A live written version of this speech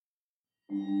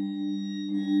Hello,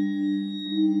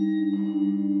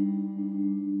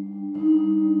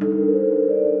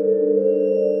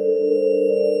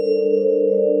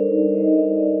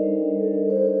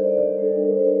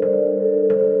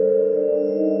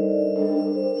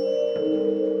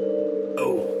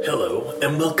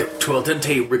 and welcome to Al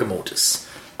Dente Rigamortis.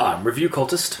 I'm Review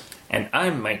Cultist. And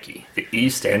I'm Mikey. The E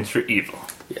stands for evil.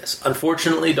 Yes,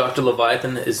 unfortunately, Dr.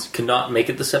 Leviathan cannot make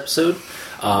it this episode.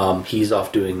 He's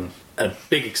off doing a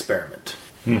big experiment.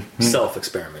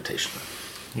 Self-experimentation.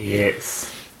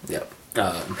 Yes. Yep.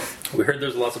 We heard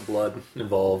there's lots of blood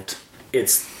involved.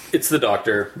 It's the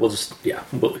doctor.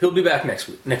 He'll be back next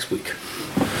week.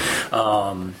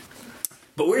 But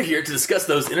we're here to discuss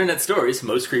those internet stories,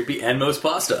 most creepy and most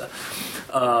pasta.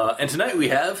 And tonight we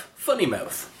have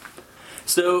Funnymouth.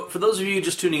 So, for those of you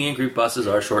just tuning in,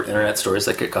 creepypastas are short internet stories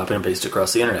that get copied and pasted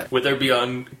across the internet. Whether it be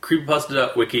on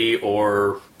creepypasta.wiki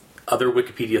or other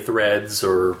Wikipedia threads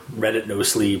or Reddit No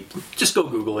Sleep, just go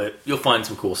Google it. You'll find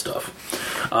some cool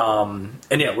stuff.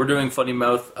 We're doing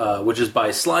Funnymouth, which is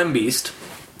by Slime Beast.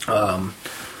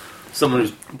 Someone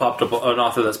who's popped up, an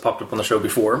author that's popped up on the show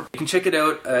before. You can check it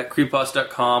out at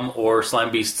creepypasta.com or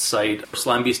Slimebeast's site,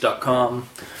 slimebeast.com.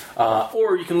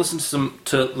 Or you can listen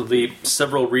to the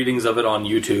several readings of it on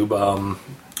YouTube,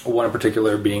 one in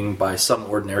particular being by Some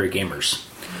Ordinary Gamers.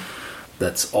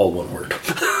 That's all one word.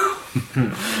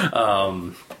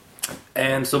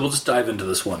 And so we'll just dive into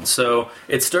this one. So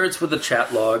it starts with a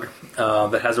chat log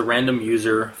that has a random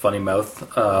user,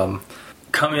 Funnymouth,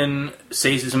 come in,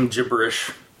 say some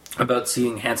gibberish about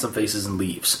seeing handsome faces and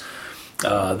leaves.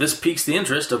 This piques the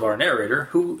interest of our narrator,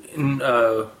 who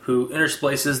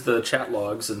intersplices the chat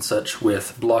logs and such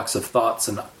with blocks of thoughts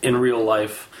and in real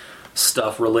life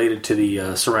stuff related to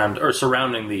the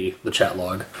surrounding the chat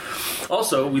log.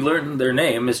 Also, we learn their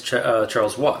name is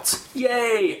Charles Watts.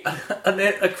 Yay!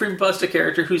 A creepypasta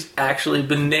character who's actually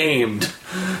been named,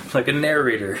 like a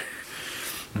narrator.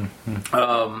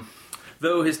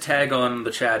 Though his tag on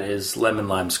the chat is Lemon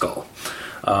Lime Skull.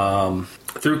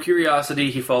 Through curiosity,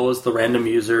 he follows the random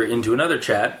user into another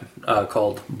chat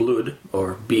called Blood,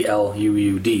 or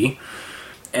B-L-U-U-D,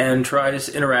 and tries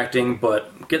interacting,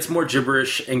 but gets more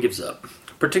gibberish and gives up.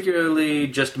 Particularly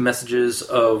just messages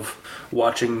of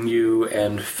watching you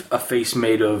and a face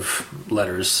made of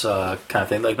letters, kind of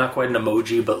thing. Like, not quite an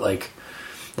emoji, but like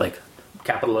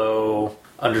capital O,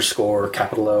 underscore,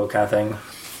 capital O kind of thing.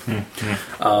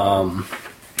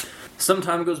 Some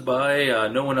time goes by,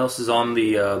 no one else is on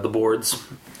the boards.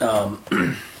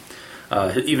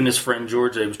 Even his friend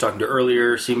George that he was talking to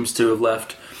earlier seems to have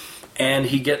left. And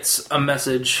he gets a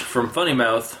message from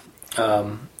Funnymouth,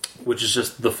 which is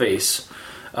just the face.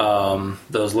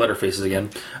 Those letter faces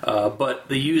again. But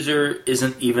the user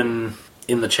isn't even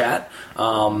in the chat.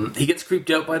 He gets creeped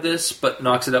out by this, but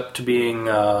knocks it up to being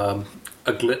a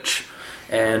glitch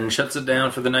and shuts it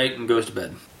down for the night and goes to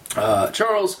bed.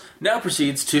 Charles then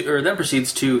proceeds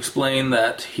to explain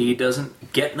that he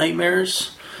doesn't get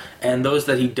nightmares, and those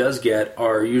that he does get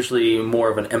are usually more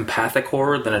of an empathic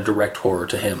horror than a direct horror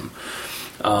to him.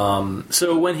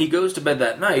 So when he goes to bed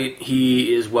that night,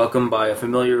 he is welcomed by a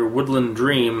familiar woodland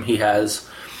dream he has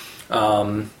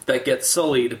that gets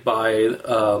sullied by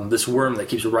this worm that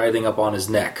keeps writhing up on his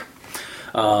neck.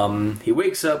 He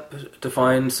wakes up to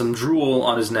find some drool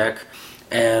on his neck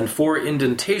and 4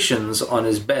 indentations on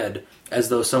his bed, as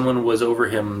though someone was over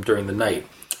him during the night.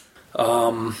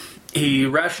 He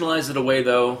rationalized it away,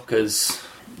 though, because,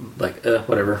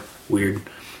 whatever, weird.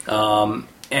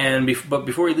 But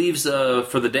before he leaves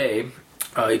for the day,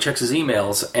 he checks his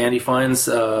emails, and he finds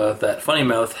that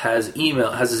Funnymouth has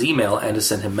his email and has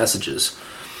sent him messages.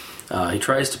 He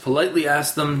tries to politely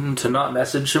ask them to not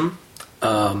message him,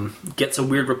 gets a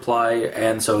weird reply,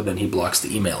 and so then he blocks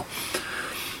the email.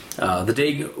 The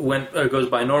day goes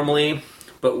by normally,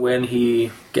 but when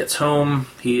he gets home,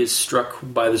 he is struck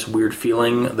by this weird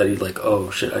feeling that he's like,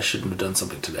 oh shit, I shouldn't have done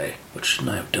something today. What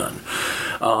shouldn't I have done?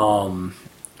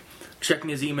 Checking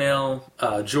his email,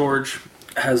 George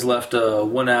has left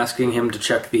one asking him to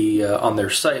check on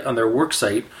their work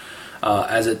site,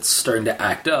 as it's starting to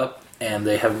act up, and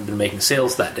they haven't been making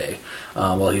sales that day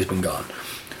while he's been gone.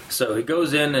 So he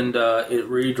goes in and it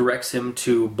redirects him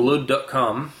to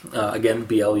blood.com, again,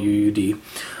 B-L-U-U-D,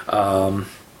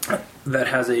 that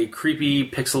has a creepy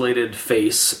pixelated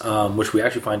face, which we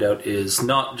actually find out is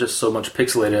not just so much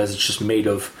pixelated as it's just made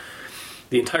of,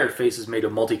 the entire face is made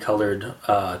of multicolored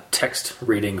text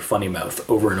reading Funnymouth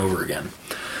over and over again.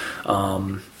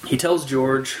 He tells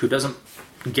George, who doesn't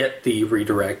get the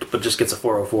redirect, but just gets a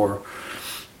 404,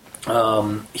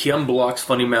 he unblocks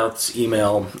Funnymouth's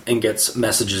email and gets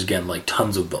messages again, like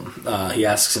tons of them. He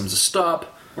asks him to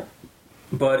stop,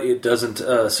 but it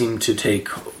doesn't seem to take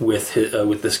with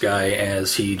this guy,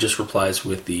 as he just replies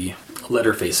with the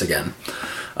Letterface again.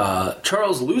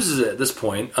 Charles loses it at this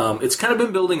point. It's kind of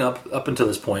been building up until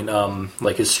this point,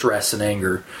 like his stress and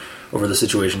anger over the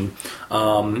situation.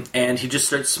 And he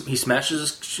just he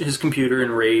smashes his computer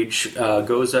in rage,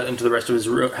 goes out into the rest of his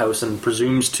house, and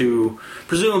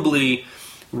presumably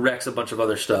wrecks a bunch of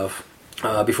other stuff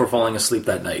before falling asleep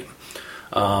that night.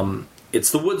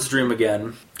 It's the Woods dream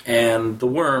again, and the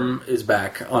worm is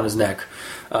back on his neck.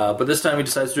 But this time he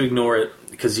decides to ignore it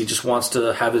because he just wants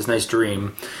to have his nice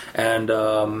dream. And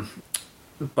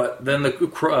but then then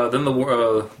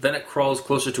it crawls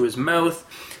closer to his mouth.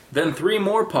 Then 3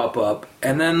 more pop up,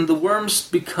 and then the worms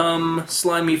become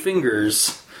slimy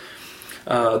fingers.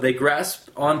 They grasp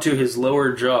onto his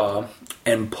lower jaw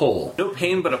and pull. No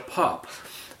pain but a pop.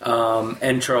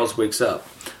 And Charles wakes up.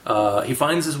 He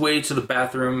finds his way to the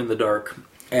bathroom in the dark,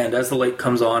 and as the light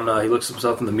comes on, he looks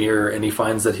himself in the mirror, and he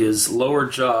finds that his lower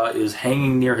jaw is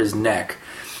hanging near his neck,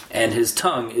 and his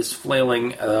tongue is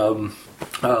flailing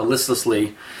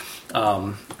listlessly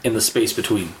in the space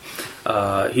between.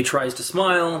 He tries to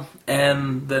smile,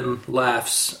 and then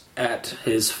laughs at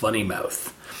his funny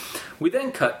mouth. We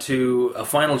then cut to a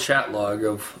final chat log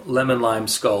of Lemon Lime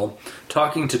Skull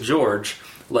talking to George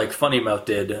like Funnymouth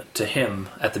did to him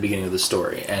at the beginning of the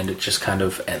story, and it just kind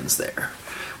of ends there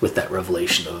with that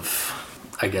revelation of,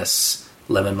 I guess,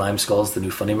 Lemon Lime Skull is the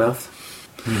new Funnymouth.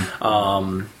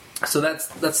 So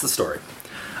that's the story.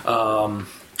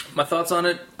 My thoughts on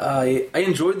it, I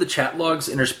enjoyed the chat logs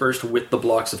interspersed with the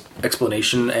blocks of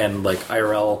explanation and like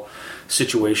IRL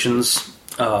situations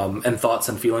and thoughts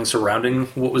and feelings surrounding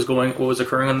what was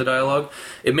occurring in the dialogue.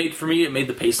 It made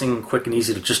the pacing quick and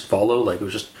easy to just follow. Like it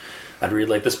was just, I'd read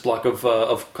like this block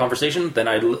of conversation, then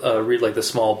I'd read like this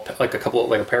small, like a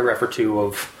paragraph or two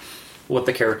of what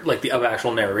the character, like the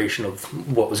actual narration of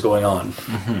what was going on.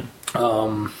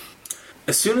 Mm-hmm.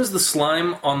 As soon as the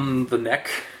slime on the neck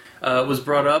was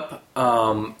brought up,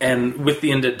 and with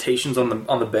the indentations on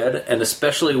the bed, and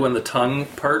especially when the tongue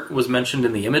part was mentioned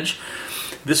in the image,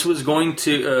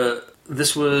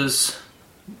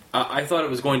 I thought it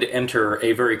was going to enter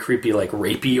a very creepy, like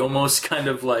rapey almost kind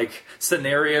of like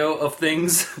scenario of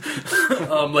things.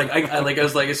 I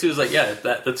was like, as soon as like, yeah,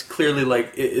 that's clearly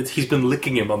like he's been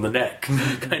licking him on the neck,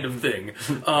 kind of thing.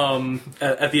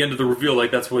 At the end of the reveal, like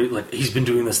that's what he's been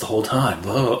doing this the whole time.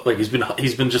 Like he's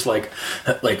been just like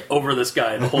over this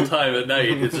guy the whole time at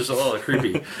night. It's just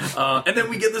creepy. And then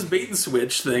we get this bait and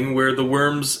switch thing where the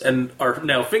worms are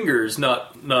now fingers,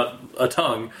 not a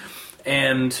tongue,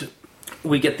 and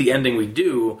we get the ending we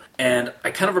do, and I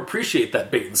kind of appreciate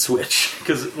that bait and switch,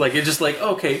 because like it's just like,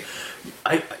 okay,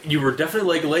 you were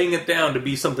definitely like laying it down to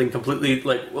be something completely,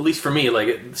 like, at least for me, like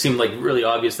it seemed like really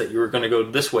obvious that you were going to go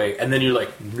this way, and then you're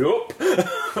like, nope.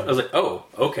 I was like, oh,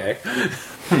 okay.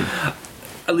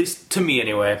 At least to me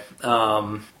anyway.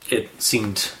 It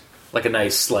seemed like a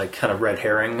nice, like, kind of red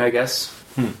herring, I guess.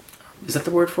 Is that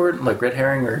the word for it? Like red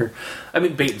herring, or I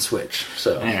mean bait and switch.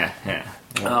 So yeah.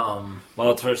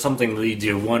 Well, it's where something leads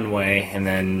you one way and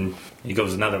then it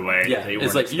goes another way. Yeah,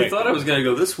 it's like you thought I was going to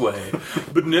go this way,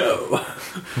 but no.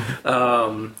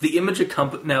 The image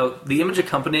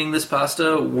accompanying this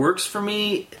pasta works for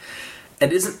me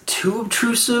and isn't too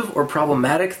obtrusive or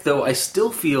problematic. Though I still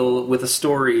feel with a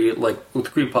story like with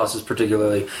creepypastas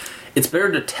particularly, it's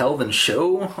better to tell than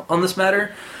show on this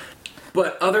matter.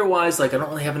 But otherwise, like, I don't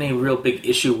really have any real big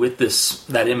issue with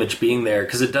that image being there,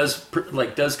 because it does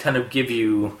kind of give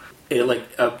you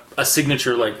a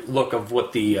signature look of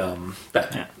what the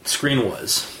screen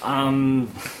was.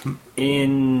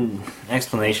 In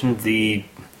explanation, the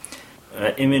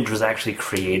image was actually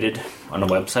created on a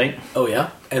website. Oh yeah,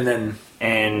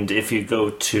 and if you go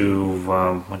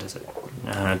to what is it,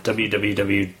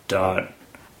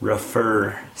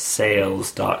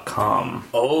 www.refersales.com.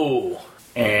 Oh.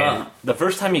 And the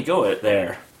first time you go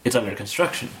there, it's under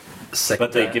construction.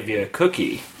 But they give you a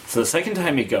cookie. So the second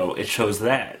time you go, it shows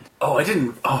that. Oh, I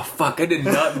did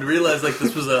not realize like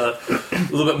this was a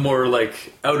little bit more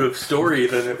like out of story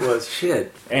than it was.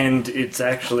 Shit. And it's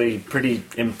actually pretty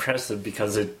impressive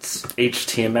because it's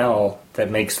HTML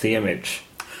that makes the image.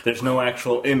 There's no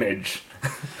actual image.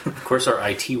 Of course, our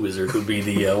IT wizard would be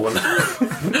the one.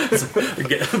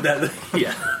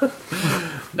 Yeah.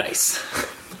 Nice.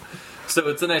 So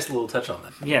it's a nice little touch on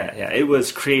that. Yeah. It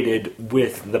was created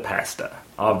with the pasta,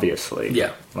 obviously.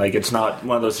 Yeah. Like, it's not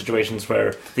one of those situations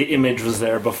where the image was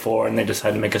there before and they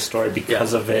decided to make a story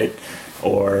because of it,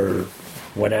 or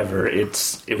whatever.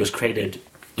 It was created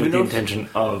with the intention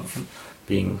of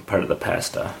being part of the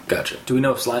pasta. Gotcha. Do we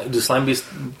know if does Slime Beast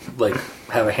like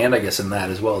have a hand, I guess, in that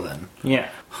as well then? Yeah.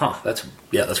 Huh, that's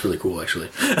really cool actually.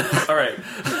 All right.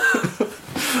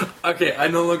 Okay, I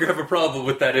no longer have a problem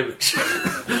with that image.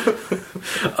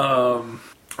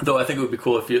 Though I think it would be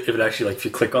cool if it actually, like, if you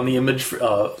click on the image,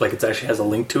 like, it actually has a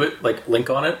link to it, like,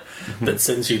 link on it, that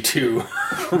sends you to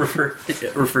refer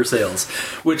sales.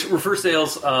 Which refer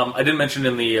sales, I didn't mention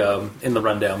in the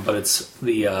rundown, but it's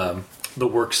the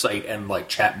work site and, like,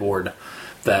 chat board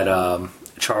that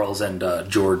Charles and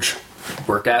George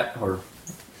work at, or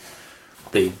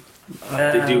they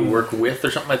do work with,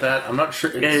 or something like that. I'm not sure.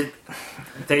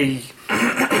 They,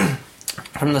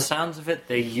 from the sounds of it,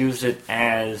 they use it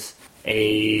as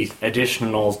a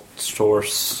additional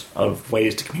source of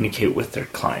ways to communicate with their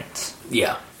clients.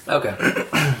 Yeah. Okay.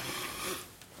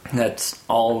 That's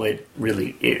all it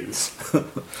really is.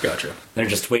 Gotcha. They're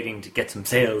just waiting to get some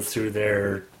sales through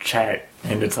their chat,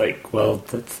 and it's like, well,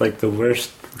 that's like the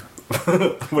worst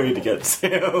way to get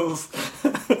sales.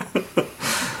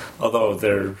 Although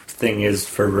their thing is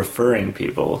for referring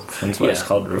people, that's why it's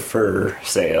called refer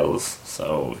sales.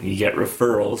 So you get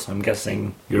referrals. I'm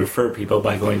guessing you refer people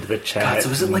by going to the chat. God,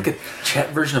 so is it like a chat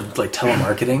version of like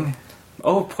telemarketing?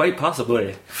 Oh, quite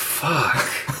possibly. Fuck.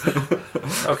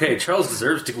 Okay, Charles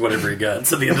deserves to get whatever he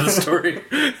got at the end of the story.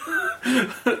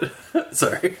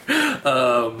 Sorry.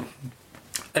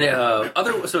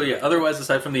 Otherwise,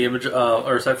 aside from the image,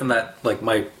 or aside from that, like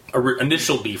my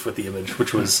initial beef with the image,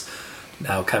 which was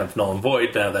now kind of null and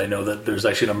void now that I know that there's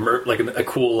actually a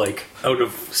cool, like, out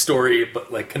of story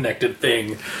but like connected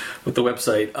thing with the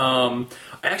website.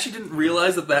 I actually didn't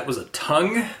realize that was a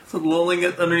tongue lolling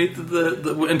it underneath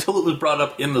the until it was brought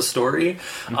up in the story,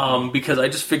 because I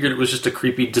just figured it was just a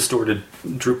creepy, distorted,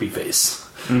 droopy face.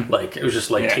 Like, it was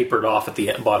just like tapered off at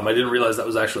the bottom. I didn't realize that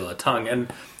was actually a tongue,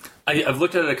 and I've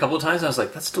looked at it a couple of times and I was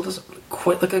like, that still doesn't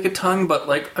quite look like a tongue, but,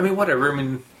 like, I mean, whatever. I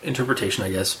mean, interpretation,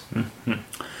 I guess.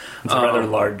 It's a rather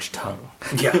large tongue.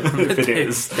 Yeah, if it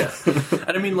is. Yeah.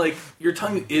 And I mean, like, your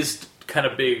tongue is kind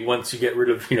of big once you get rid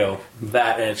of,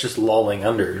 that, and it's just lolling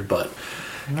under, but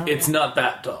it's not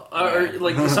that tall. Or,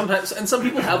 like, sometimes, and some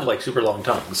people have, like, super long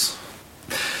tongues.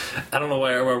 I don't know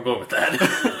where I'm going with that.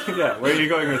 Yeah, where are you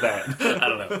going with that? I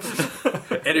don't know.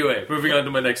 Anyway, moving on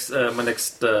to my next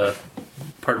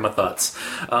part of my thoughts.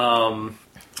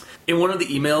 In one of the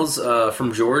emails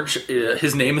from George,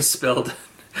 his name is spelled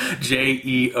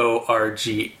Jeorge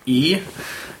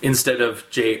instead of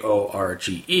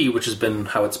Jorge, which has been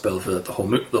how it's spelled for the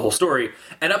whole story.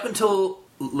 And up until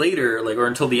later, or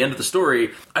until the end of the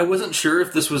story, I wasn't sure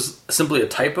if this was simply a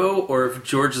typo or if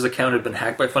George's account had been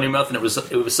hacked by Funnymouth and it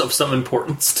was of some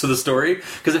importance to the story,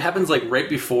 because it happens like right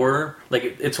before, like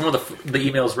it's one of the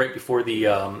emails right before the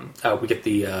we get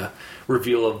the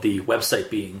reveal of the website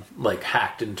being like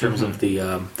hacked in terms of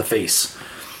the face.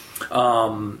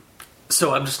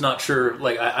 So I'm just not sure.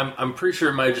 Like I'm pretty sure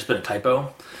it might have just been a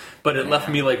typo. But it left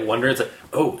me, like, wondering, it's like,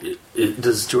 oh,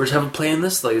 does George have a play in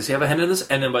this? Like, does he have a hand in this?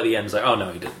 And then by the end, it's like, oh,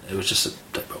 no, he didn't. It was just a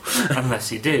typo. Unless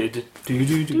he did.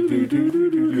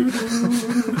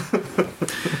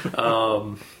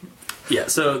 Yeah,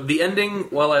 so the ending,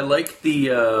 while I liked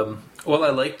the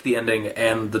ending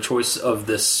and the choice of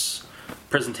this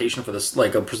presentation for this,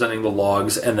 like, of presenting the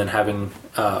logs and then having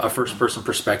a first-person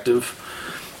perspective,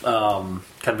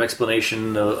 kind of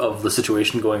explanation of the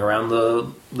situation going around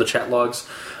the chat logs.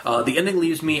 The ending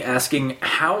leaves me asking,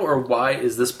 how or why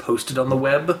is this posted on the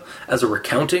web as a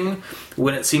recounting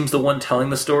when it seems the one telling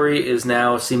the story is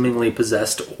now seemingly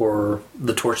possessed, or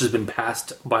the torch has been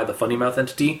passed by the Funnymouth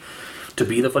entity to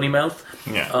be the Funnymouth?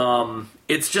 Yeah.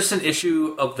 It's just an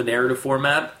issue of the narrative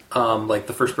format, like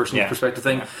the first-person perspective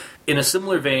thing. Yeah. In a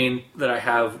similar vein that I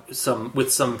have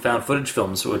with some found footage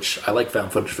films, which I like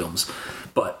found footage films,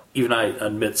 but even I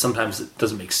admit sometimes it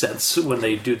doesn't make sense when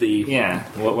they do the... Yeah,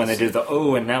 when they do the,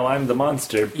 and now I'm the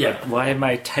monster. Yeah. Like, why am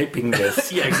I typing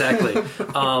this? Yeah, exactly.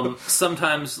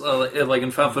 Sometimes, like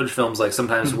in found footage films, like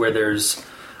sometimes where there's...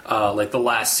 like the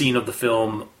last scene of the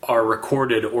film are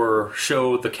recorded or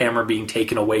show the camera being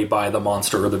taken away by the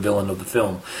monster or the villain of the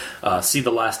film. See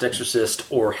The Last Exorcist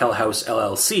or Hell House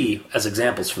LLC as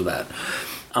examples for that.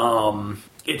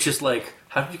 It's just like,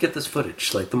 how did you get this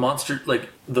footage? Like the monster, like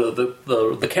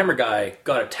the camera guy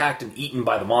got attacked and eaten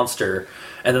by the monster,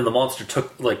 and then the monster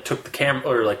took the camera,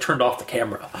 or like turned off the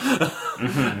camera.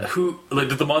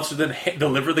 Did the monster then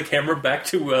deliver the camera back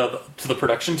to the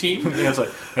production team? Yeah, it's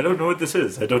like, I don't know what this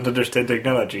is. I don't understand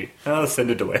technology. I'll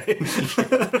send it away.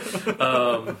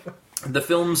 The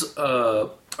films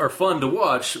are fun to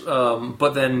watch, but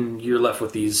then you're left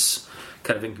with these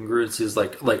kind of incongruencies,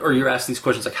 like, or you're asked these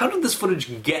questions like, how did this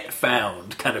footage get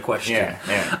found? Kind of question.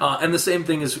 Yeah. And the same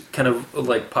thing is kind of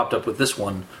like popped up with this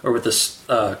one, or with this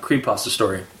creepypasta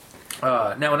story.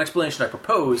 Now, an explanation I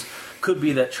propose could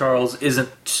be that Charles isn't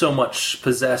so much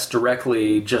possessed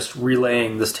directly, just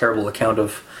relaying this terrible account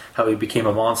of how he became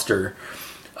a monster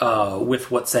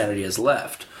with what sanity is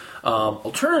left.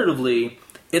 Alternatively,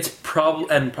 it's probably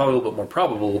a little bit more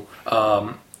probable,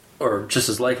 or just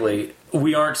as likely,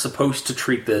 we aren't supposed to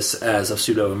treat this as a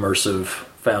pseudo-immersive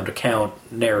found account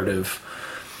narrative,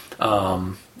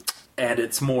 and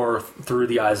it's more through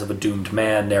the eyes of a doomed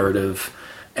man narrative.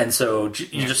 And so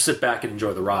you just sit back and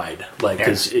enjoy the ride, like,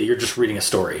 because you're just reading a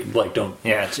story. Like, don't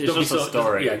it's don't just a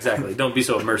story. Yeah, exactly. Don't be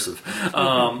so immersive.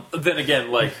 Then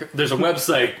again, like, there's a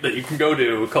website that you can go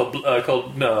to called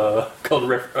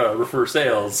Refer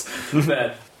Sales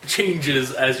that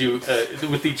changes as you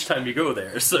with each time you go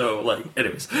there. So, like,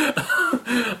 anyways.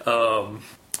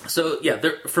 So yeah,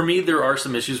 for me there are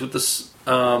some issues with this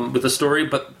with the story,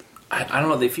 but I don't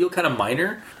know. They feel kind of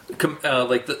minor,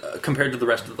 compared to the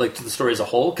rest of to the story as a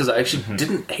whole. Because I actually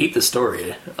didn't hate the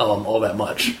story all that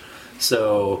much.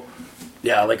 So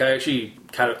yeah, like I actually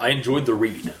I enjoyed the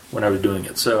read when I was doing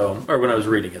it. So, or when I was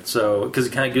reading it. So because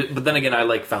it kind of, but then again, I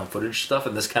like found footage stuff,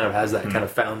 and this kind of has that kind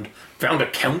of found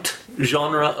account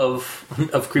genre of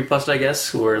creepypasta, I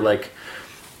guess, where like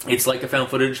it's like a found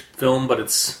footage film, but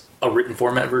it's a written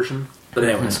format version. But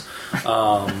anyways.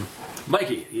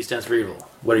 Mikey, E stands for evil.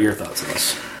 What are your thoughts on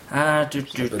this? I've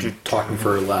been talking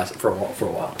for a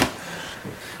while.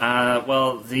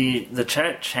 Well, the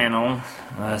chat channel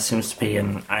seems to be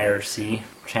an IRC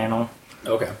channel.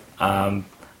 Okay. I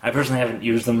personally haven't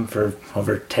used them for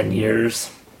over 10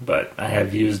 years, but I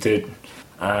have used it.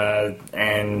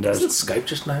 And isn't Skype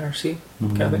just an IRC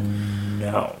kind of thing?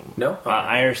 No. No?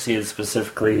 IRC is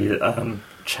specifically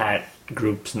chat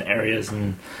groups and areas,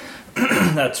 and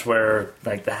that's where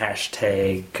like the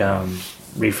hashtag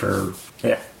refer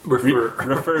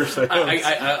sales.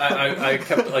 I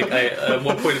kept at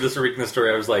one point in this reading the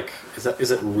story, I was like,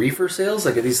 is it reefer sales?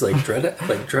 Like, are these like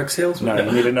drug sales? No,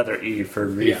 you need another E for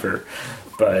reefer. Yeah.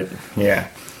 But yeah,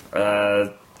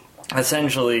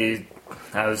 essentially,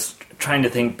 I was trying to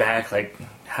think back, like,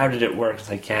 how did it work? It's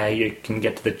like, yeah, you can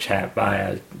get to the chat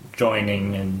via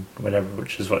joining and whatever,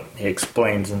 which is what he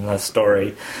explains in the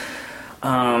story.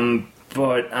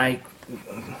 But I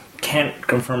can't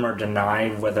confirm or deny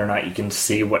whether or not you can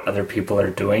see what other people are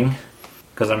doing.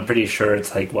 Because I'm pretty sure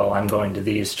it's like, well, I'm going to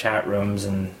these chat rooms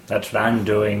and that's what I'm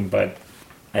doing, but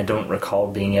I don't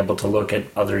recall being able to look at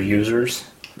other users.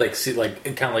 Like, see, like,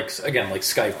 kind of like, again, like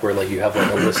Skype, where like you have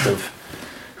like a list of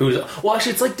who's... Well,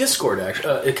 actually, it's like Discord,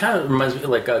 actually. It kind of reminds me,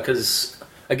 like, because,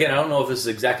 again, I don't know if this is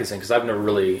exactly the same, because I've never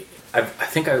really... I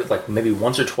think I like maybe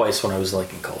once or twice when I was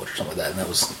like in college or something like that, and that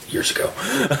was years ago.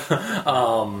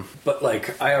 But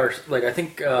like I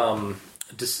think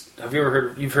have you ever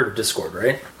heard? You've heard of Discord,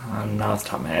 right? Not off the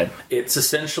top of my head. It's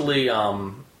essentially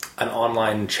an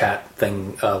online chat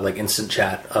thing, like instant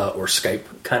chat or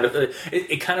Skype kind of.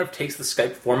 It kind of takes the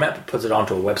Skype format but puts it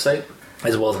onto a website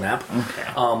as well as an app.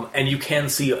 Okay. And you can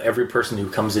see every person who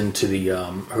comes into the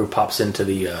who pops into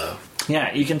the.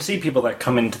 Yeah, you can see people that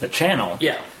come into the channel.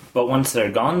 Yeah. But once they're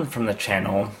gone from the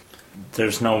channel,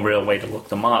 there's no real way to look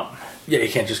them up. Yeah, you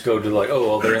can't just go to like, oh,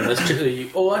 well, they're in this.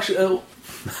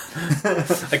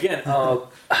 Again,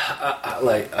 but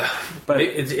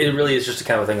it really is just a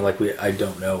kind of thing like I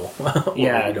don't know.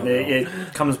 Yeah,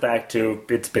 it comes back to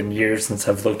it's been years since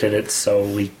I've looked at it, so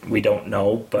we don't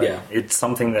know. But it's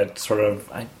something that sort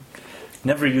of I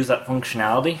never use that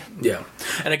functionality. Yeah,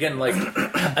 and again, like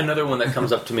another one that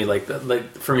comes up to me, like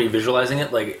for me visualizing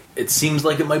it, like it seems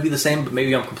like it might be the same, but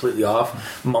maybe I'm completely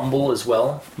off. Mumble as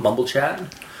well, Mumble chat.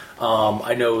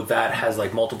 I know that has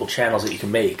like multiple channels that you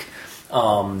can make,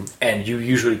 and you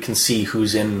usually can see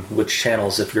who's in which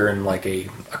channels if you're in like a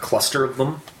cluster of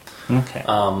them. Okay.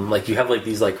 Like you have like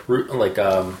these like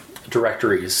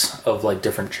directories of like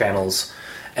different channels.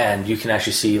 And you can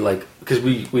actually see, like, because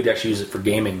we'd actually use it for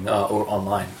gaming or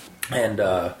online, and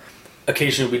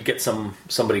occasionally we'd get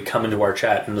somebody come into our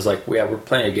chat and was like, "Yeah, we're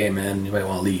playing a game, and you might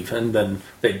want to leave," and then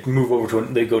they move over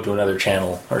they go to another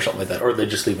channel or something like that, or they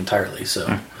just leave entirely. So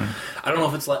I don't know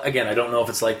if it's like I don't know if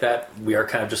it's like that. We are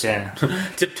kind of just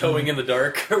tiptoeing in the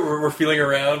dark. we're feeling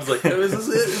around, it's like, oh, is this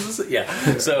it? Is this it?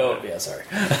 Yeah. So yeah, sorry.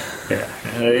 Yeah,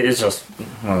 it's just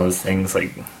one of those things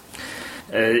like.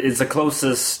 It's the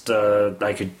closest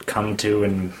I could come to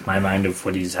in my mind of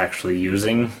what he's actually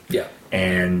using. Yeah.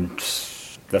 And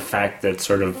the fact that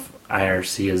sort of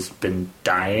IRC has been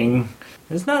dying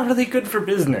is not really good for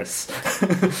business.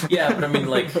 Yeah, but I mean,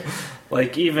 like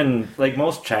even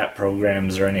most chat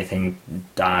programs or anything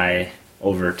die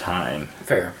over time.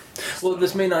 Fair. Well,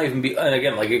 this may not even be, and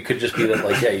again, like it could just be that,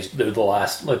 like, yeah, they're the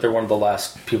last, like they're one of the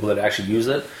last people that actually use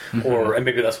it, or and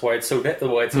maybe that's why it's so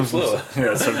slow.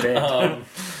 Yeah, so dead.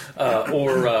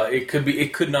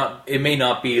 It may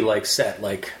not be like set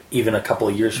like even a couple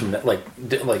of years from now, like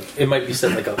it might be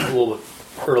set like a little bit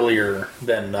earlier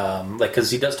than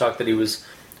because he does talk that he used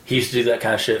to do that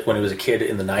kind of shit when he was a kid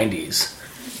in the 90s.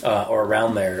 Or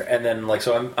around there, and then like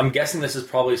so, I'm guessing this is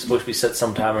probably supposed to be set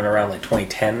sometime in around like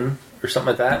 2010 or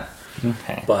something like that.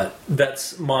 Okay. But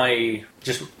that's my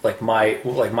observation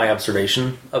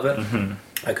of it. Mm-hmm.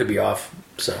 I could be off,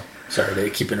 so sorry to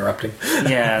keep interrupting.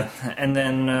 Yeah, and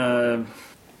then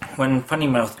when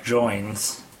Funnymouth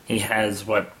joins, he has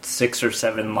 6 or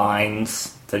 7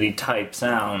 lines that he types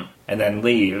out and then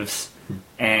leaves,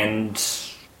 and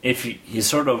if he's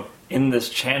sort of in this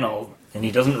channel. And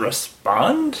he doesn't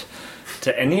respond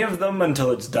to any of them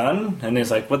until it's done. And he's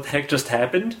like, what the heck just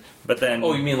happened? But then...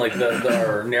 Oh, you mean like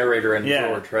our narrator and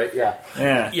George, right? Yeah.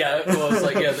 Yeah. Yeah, well, it's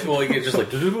like, it's just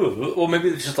like... Well, maybe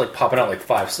it's just like popping out like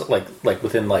 5... Like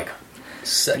within like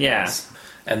seconds. Yeah.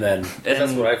 And then...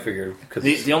 that's what I figured. Cause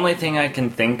the only thing I can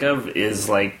think of is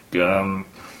like...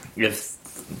 if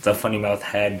the Funnymouth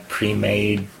had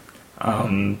pre-made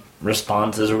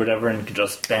responses or whatever and could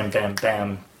just bam, bam,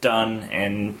 bam... done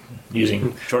and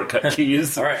using shortcut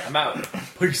keys. All right, I'm out.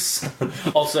 Peace.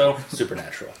 Also,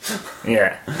 supernatural.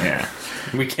 Yeah.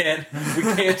 We can't.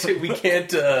 Oh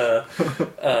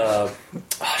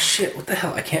shit! What the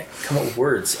hell? I can't come up with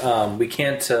words. We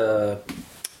can't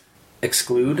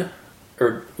exclude,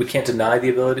 or we can't deny the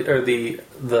ability or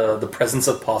the presence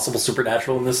of possible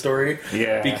supernatural in this story.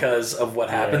 Yeah. Because of what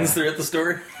happens throughout the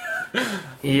story.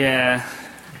 Yeah.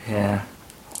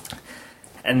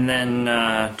 And then,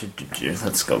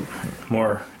 let's go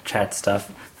more chat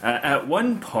stuff. At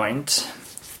one point,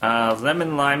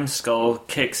 Lemon Lime Skull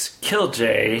kicks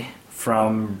Killjay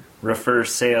from refer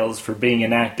sales for being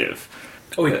inactive.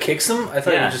 Oh, he kicks him? I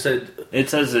thought it just said... It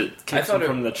says it kicks him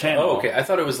from the channel. Oh, okay. I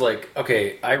thought it was like...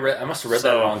 Okay, I must have read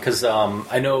that wrong, because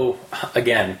I know,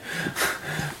 again,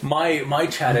 my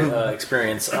chat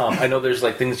experience, I know there's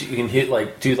like things you can hit,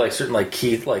 like, do like certain like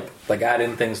key, like add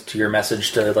in things to your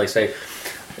message to like say,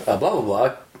 blah, blah,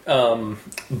 blah,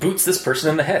 boots this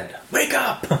person in the head. Wake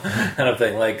up! Kind of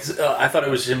thing. Like, I thought it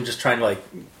was him just trying to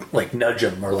like nudge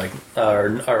him or like,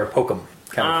 or poke him.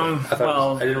 Kind of thing.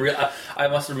 I didn't I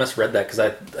must have misread that because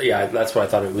that's what I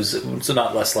thought it was. So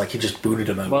not less like he just booted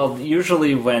him out. Well,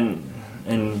 usually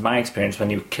in my experience, when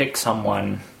you kick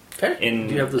someone, do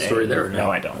you have the story there? Or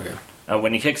no, I don't. Okay.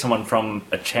 When you kick someone from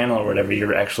a channel or whatever,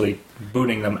 you're actually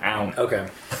booting them out. Okay.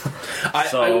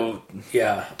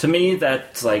 To me,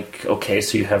 that's like okay.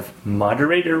 So you have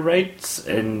moderator rights,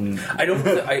 and I don't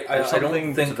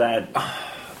think that.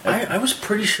 I was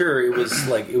pretty sure it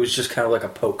was just kind of like a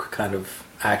poke kind of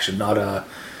action, not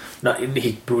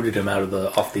he booted him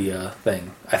off the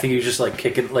thing. I think he was just like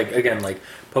kicking, like again, like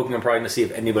poking him, probably to see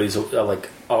if anybody's like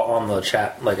on the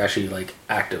chat, like actually like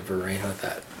active or anything like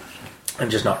that, and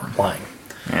just not replying.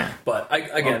 Yeah, but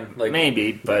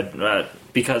maybe, but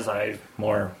because I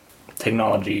more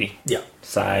technology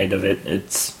side of it,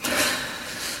 it's.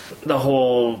 The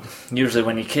whole usually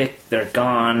when you kick, they're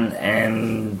gone,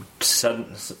 and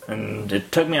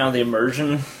it took me out of the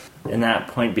immersion in that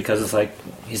point because it's like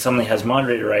he suddenly has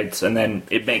moderator rights, and then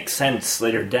it makes sense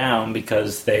later down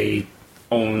because they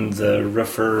own the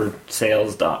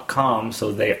refersales.com,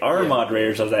 so they are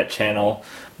moderators of that channel.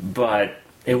 But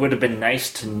it would have been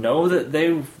nice to know that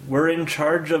they were in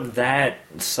charge of that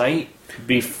site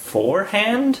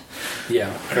beforehand.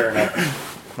 Yeah, fair enough.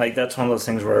 Like, that's one of those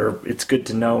things where it's good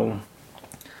to know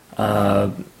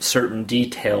certain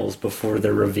details before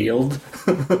they're revealed.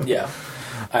 Yeah.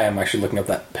 I am actually looking up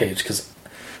that page because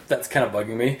that's kind of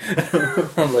bugging me.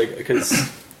 I'm like, because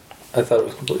I thought it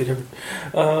was completely different.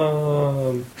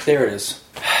 There it is.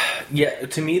 Yeah,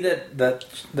 to me that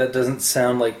doesn't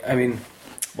sound like, I mean...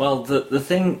 Well, the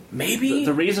thing... Maybe?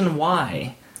 The reason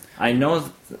why I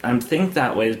think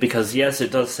that way is because, yes,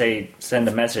 it does say send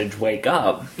a message, wake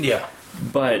up. Yeah.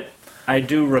 But I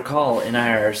do recall in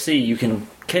IRC you can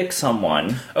kick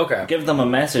someone, give them a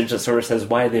message that sort of says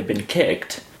why they've been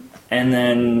kicked, and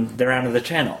then they're out of the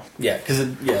channel. Yeah,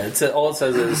 because all it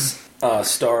says is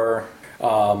star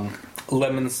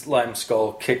Lemon's Lime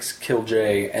Skull kicks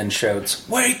Killjay and shouts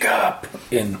 "Wake up!"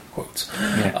 in quotes.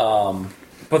 Yeah.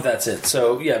 But that's it.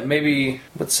 So yeah, maybe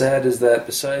what's sad is that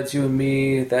besides you and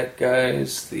me, that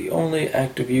guy's the only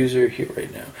active user here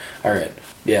right now. All right.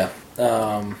 Yeah.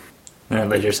 And it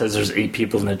later says there's 8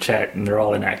 people in the chat and they're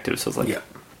all inactive. So it's like, Yeah.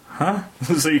 huh?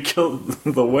 So you killed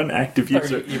the one active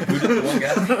user. You booted the one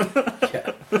guy?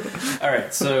 Yeah. All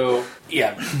right, so,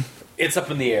 yeah. It's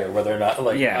up in the air whether or not,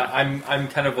 like, Yeah. I'm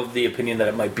kind of the opinion that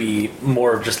it might be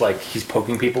more of just, like, he's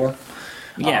poking people.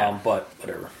 Yeah. But,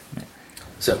 whatever.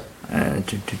 So.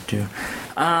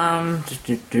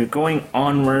 Going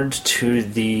onward to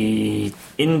the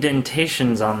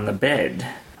indentations on the bed.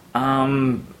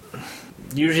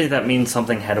 Usually that means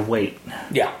something had a weight.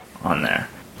 Yeah. On there.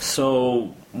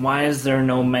 So why is there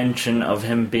no mention of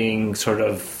him being sort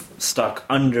of stuck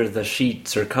under the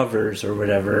sheets or covers or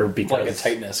whatever? Because like a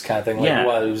tightness kind of thing, like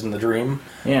while he was in the dream.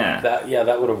 Yeah.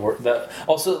 That would have worked. That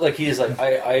also, like, he's like,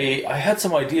 I had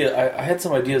some idea. I had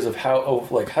some ideas of how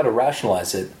to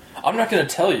rationalize it. I'm not going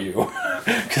to tell you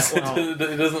because it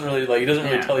doesn't really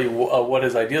really tell you what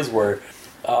his ideas were.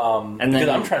 And then, because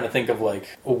I'm trying to think of, like,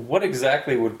 what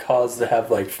exactly would cause to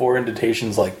have, like, 4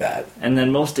 indentations like that. And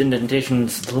then most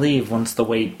indentations leave once the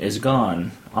weight is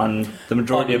gone on the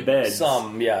majority of beds.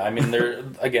 Some, yeah. I mean, they're,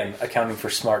 again, accounting for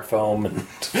smart foam and...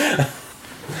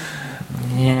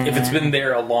 Yeah. If it's been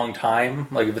there a long time,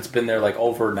 like, if it's been there, like,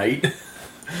 overnight...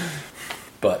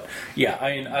 But, yeah,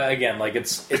 I mean, again, like,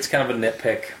 it's kind of a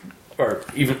nitpick... Or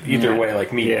either way,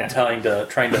 like me trying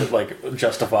to like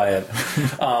justify it.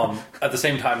 At the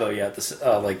same time, though,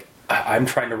 I'm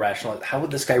trying to rationalize. How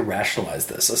would this guy rationalize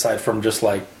this aside from just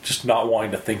not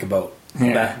wanting to think about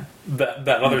that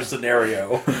other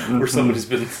scenario where somebody's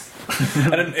been,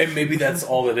 and maybe that's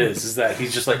all it is. Is that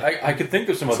he's just like I could think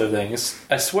of some other things.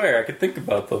 I swear I could think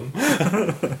about them.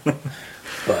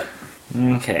 But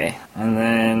okay, and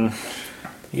then.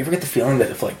 You ever get the feeling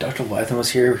that if, like, Dr. Leviathan was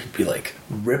here, he'd be, like,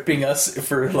 ripping us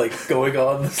for, like, going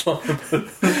on this long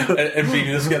and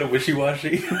being this kind of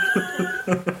wishy-washy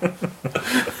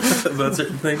about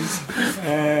certain things?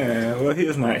 Well, he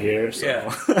was not here, so... Yeah.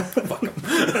 Fuck him.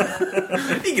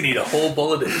 He can eat a whole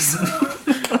bowl of this.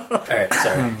 Alright,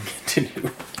 sorry.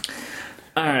 Continue.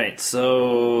 Alright,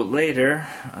 so later,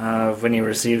 when he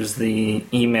receives the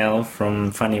email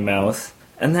from Funnymouth,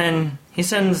 and then he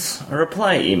sends a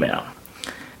reply email.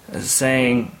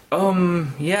 Saying,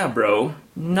 yeah, bro,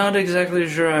 not exactly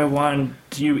sure I want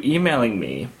you emailing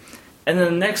me. And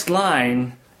then the next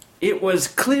line, it was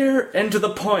clear and to the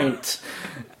point.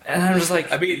 And I'm just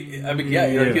like... I mean, yeah,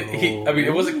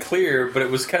 it wasn't clear, but it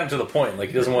was kind of to the point. Like,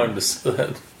 he doesn't want him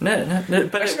to... No,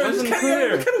 but it wasn't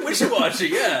clear. It was kind of wishy-washy,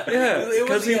 yeah. Yeah,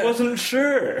 because he wasn't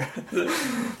sure.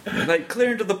 Like,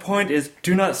 clear and to the point is,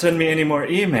 do not send me any more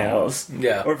emails.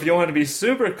 Yeah. Or if you want to be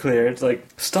super clear, it's like,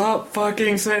 stop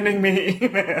fucking sending me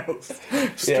emails.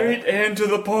 Straight and to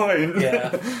the point.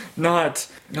 Yeah. Not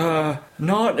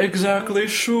exactly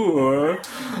sure.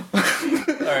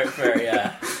 Alright, fair,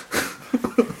 yeah.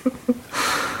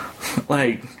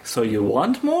 Like, so you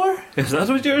want more? Is that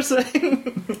what you're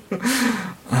saying?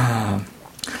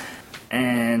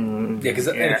 And yeah, because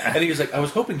and he was like, I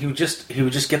was hoping he would just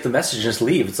get the message and just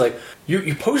leave. It's like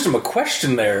you posed him a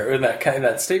question there in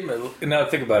that statement. And now I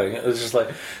think about it, it's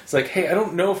like, hey, I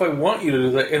don't know if I want you to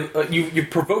do that. And, you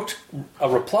provoked a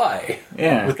reply.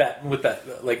 Yeah. With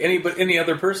that, like any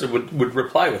other person would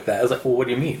reply with that. I was like, well, what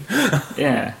do you mean?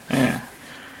 Yeah.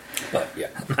 But yeah.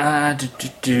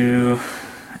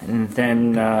 And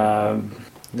then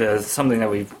there's something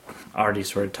that we've already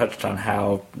sort of touched on,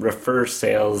 how refer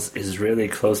sales is really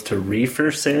close to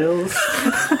reefer sales.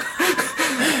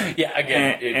 Yeah,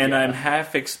 again. And I'm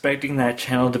half expecting that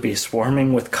channel to be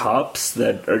swarming with cops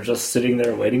that are just sitting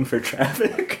there waiting for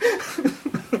traffic.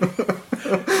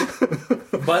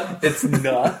 But it's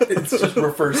not. It's just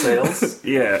refer sales.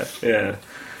 Yeah.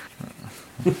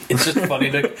 It's just funny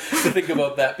to think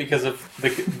about that because of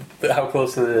how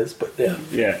close it is, but yeah.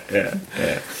 Yeah.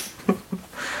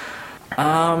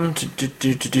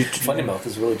 Funnymouth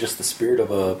is really just the spirit of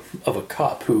a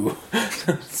cop who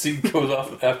goes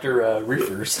off after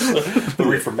reefers, the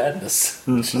reefer madness.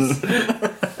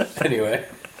 Anyway,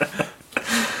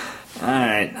 all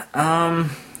right.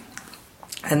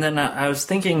 And then I was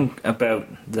thinking about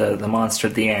the monster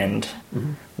at the end,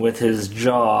 with his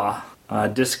jaw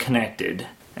disconnected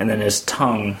and then his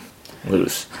tongue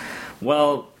loose.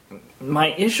 Well, my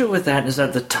issue with that is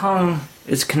that the tongue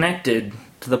is connected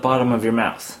to the bottom of your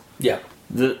mouth. Yeah.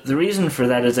 The reason for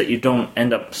that is that you don't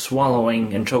end up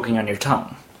swallowing and choking on your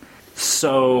tongue.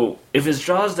 So, if his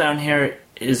jaw's down here,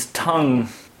 his tongue,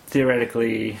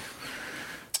 theoretically...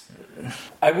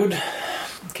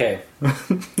 Okay.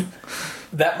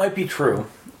 That might be true.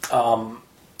 Because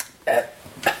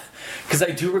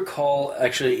I do recall,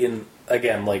 actually,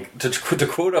 to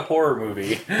quote a horror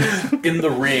movie, in The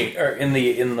Ring, or in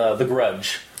the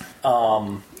Grudge,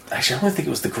 Actually, I don't think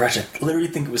it was The Grudge. I literally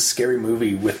think it was Scary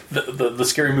Movie with the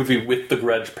Scary Movie with The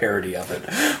Grudge parody of it.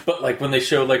 But like when they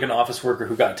showed like an office worker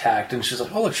who got attacked, and she's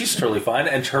like, "Oh look, she's totally fine,"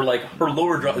 and her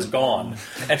lower jaw is gone,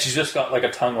 and she's just got like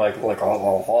a tongue like like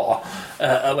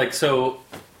so.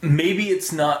 Maybe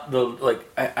it's not the like.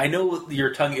 I know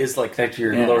your tongue is like connected to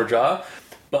your lower jaw,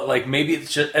 but like maybe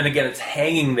it's just. And again, it's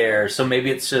hanging there, so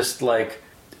maybe it's just like.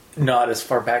 Not as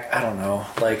far back. I don't know.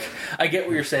 Like, I get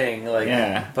what you're saying. Like,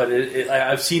 but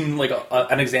I've seen like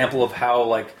an example of how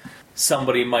like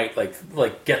somebody might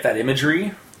like get that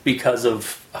imagery because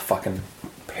of a fucking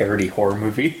parody horror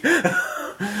movie. Yeah,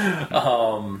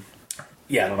 I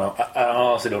don't know. I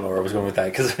honestly don't know where I was going with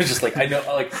that because it's just like I know,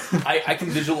 like I can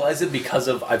visualize it because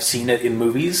of I've seen it in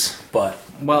movies, but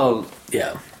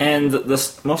yeah. And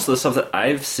most of the stuff that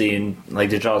I've seen, like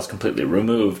the jaw is completely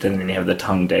removed, and then you have the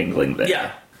tongue dangling there.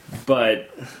 Yeah. But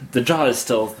the jaw is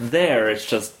still there. It's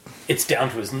just down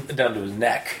to his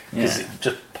neck because it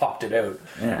just popped it out.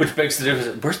 Yeah. Which begs the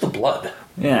difference. Where's the blood?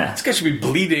 Yeah, this guy should be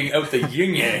bleeding out the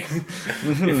yin yang.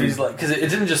 If he's like, because it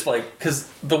didn't just like because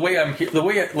the way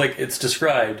like it's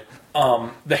described,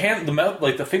 the hand, the mouth,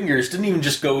 like the fingers didn't even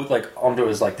just go like onto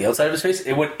his like the outside of his face.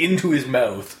 It went into his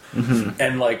mouth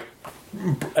and like.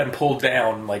 And pulled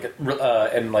down like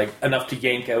and like enough to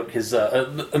yank out his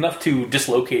enough to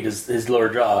dislocate his lower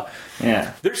jaw.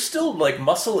 Yeah, there's still like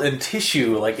muscle and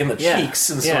tissue like in the cheeks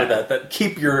and stuff like that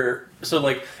keep your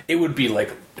like it would be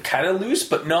like kind of loose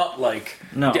but not like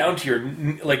down to your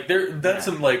like that's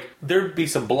some like there'd be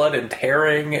some blood and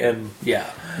tearing and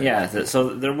so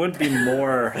there would be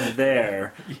more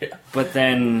there. But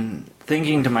then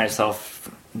thinking to myself,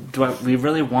 we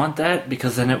really want that?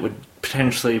 Because then it would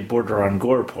potentially border on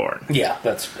gore porn. Yeah,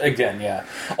 that's again.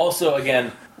 Also,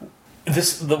 again,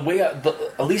 the way at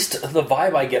least the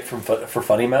vibe I get for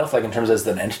Funnymouth, like in terms as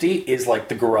an entity, is like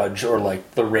the Grudge or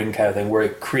like the Ring kind of thing, where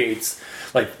it creates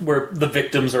like where the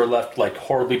victims are left like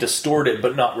horribly distorted,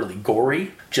 but not really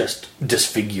gory, just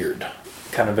disfigured,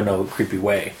 kind of in a creepy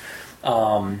way.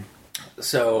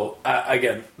 So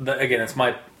again, it's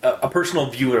my a personal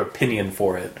view and opinion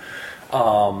for it.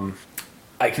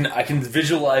 I can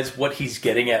visualize what he's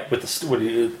getting at with the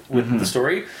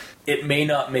story. It may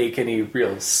not make any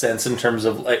real sense in terms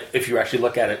of like if you actually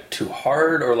look at it too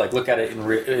hard or like look at it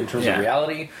in terms of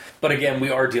reality. But again, we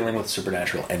are dealing with a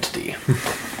supernatural entity.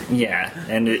 Yeah,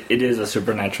 and it is a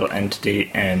supernatural entity,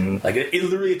 and like it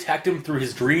literally attacked him through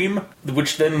his dream,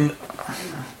 which then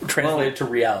translated to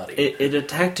reality. It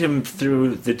attacked him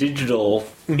through the digital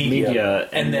media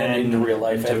and then into real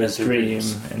life, into his dream,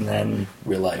 and then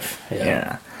real life.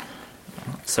 Yeah.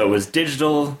 So it was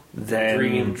digital,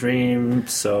 then dream,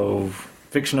 so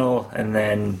fictional, and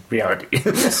then reality.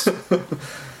 Yes.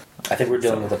 I think we're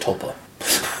dealing with a tulpa.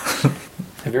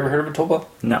 Have you ever heard of a tulpa?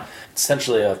 No. It's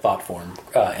essentially a thought form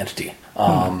entity.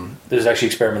 There's actually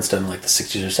experiments done in like the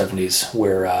 60s or 70s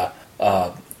where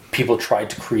people tried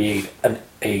to create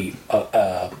a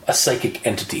psychic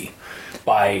entity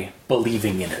by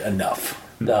believing in it enough.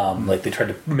 Like they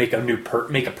tried to make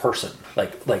make a person,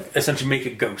 like essentially make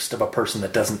a ghost of a person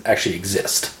that doesn't actually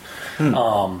exist.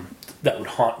 That would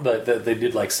haunt. They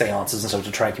did like seances and stuff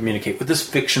to try and communicate with this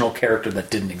fictional character that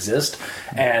didn't exist,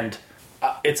 and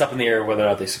it's up in the air whether or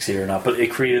not they succeed or not. But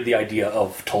it created the idea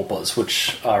of tulpas,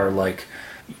 which are like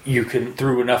you can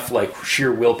through enough like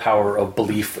sheer willpower of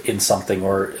belief in something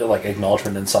or like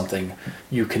acknowledgement in something,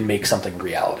 you can make something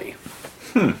reality.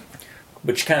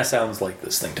 Which kind of sounds like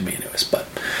this thing to me, anyways. But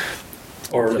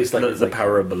or at least like the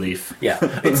power of belief. Yeah,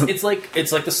 it's like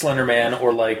the Slender Man,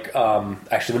 or like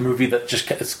actually the movie that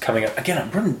just is coming up again.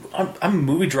 I'm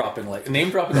movie dropping, like name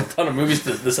dropping a ton of movies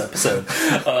this episode.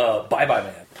 Bye Bye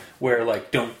Man, where like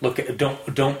don't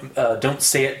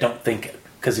say it, don't think it,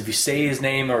 because if you say his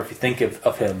name or if you think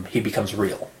of him, he becomes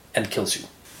real and kills you.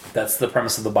 That's the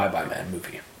premise of the Bye Bye Man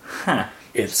movie. Huh?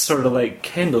 It's sort of like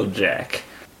Candlejack.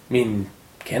 I mean,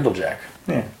 Candlejack.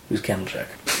 Yeah. Who's Candlejack?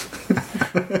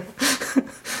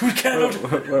 Who's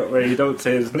Candlejack? Where you don't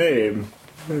say his name,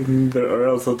 or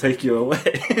else he'll take you away.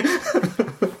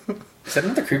 Is that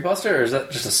another creepypasta, or is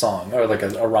that just a song or like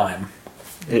a rhyme?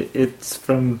 It's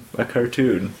from a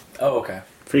cartoon. Oh, okay.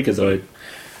 Freakazoid.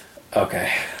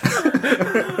 Okay.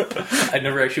 I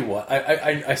never actually watched.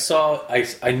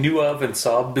 I knew of and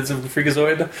saw bits of the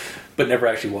Freakazoid, but never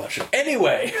actually watched it.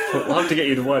 Anyway, we'll have to get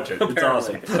you to watch it.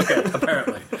 Apparently. It's awesome. Okay,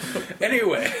 apparently.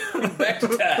 Anyway, back to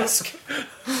task. Do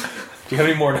you have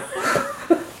any more?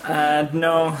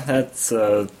 No, that's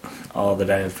all that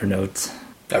I have for notes.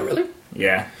 Oh, really?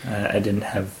 Yeah, I didn't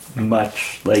have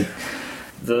much. Like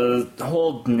the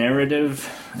whole narrative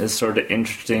is sort of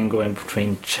interesting, going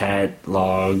between chat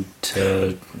log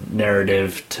to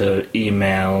narrative to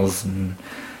emails. And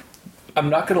I'm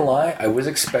not going to lie, I was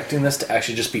expecting this to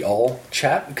actually just be all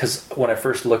chat, because when I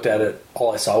first looked at it,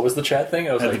 all I saw was the chat thing.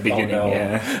 I was at like, the beginning, oh no.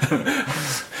 yeah.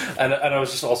 And I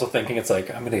was just also thinking, it's like,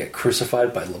 I'm going to get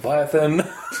crucified by Leviathan.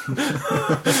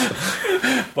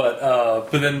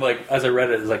 But then, like, as I read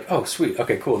it, it's like, oh, sweet,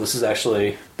 okay, cool. This is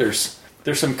actually, there's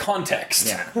some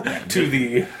context to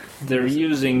the... They're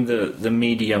using the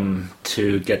medium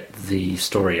to get the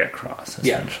story across,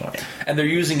 essentially. Yeah. And they're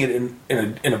using it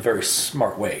in a very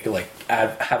smart way, like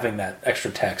having that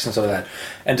extra text and stuff like that.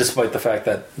 And despite the fact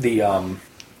that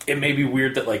it may be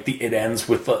weird that like it ends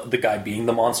with the guy being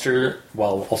the monster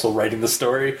while also writing the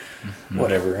story. Mm-hmm.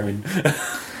 Whatever. I mean,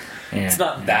 it's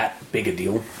not that big a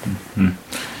deal.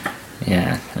 Mm-hmm.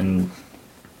 Yeah, and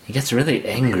he gets really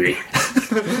angry.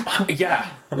 Yeah,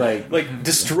 like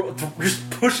destroy, just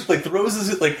push, like throws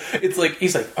his, like it's like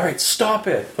he's like, all right, stop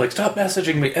it, like stop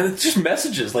messaging me, and it's just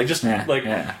messages, like just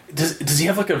does he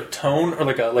have like a tone or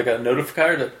like a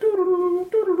notifier that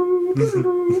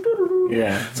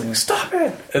it's like stop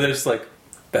it, and they're just like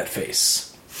that face.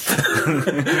 And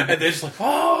they're just like,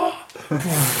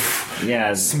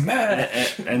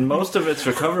 smash, and most of it's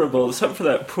recoverable except for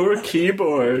that poor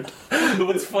keyboard.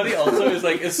 What's funny also is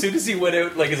like as soon as he went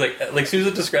out, like it's like as soon as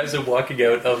it describes him walking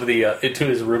out of the into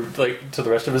his room, like to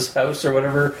the rest of his house or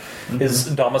whatever his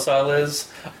domicile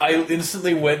is, I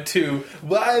instantly went to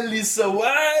why Lisa,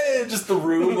 why just the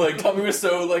room, like Tommy was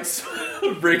so like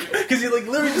break, because he like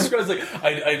literally describes like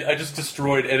I just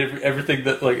destroyed everything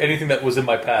that, like anything that was in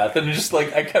my path, and just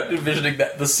like I kept envisioning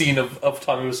that the scene of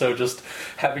Tommy Wiseau just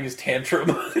having his tantrum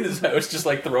in his house, just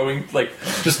like throwing, like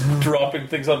just dropping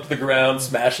things onto the ground,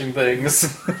 smashing things.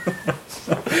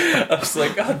 I was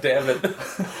like, God damn it!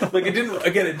 Like it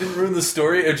didn't ruin the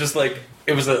story. It just like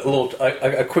it was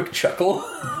a quick chuckle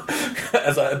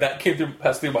as that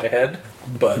passed through my head.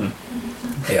 But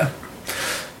yeah.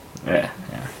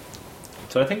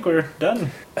 So I think we're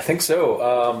done. I think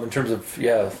so, in terms of,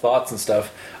 thoughts and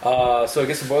stuff. So I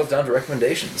guess it boils down to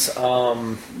recommendations.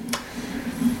 I'll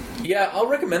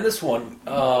recommend this one.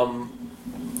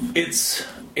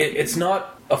 It's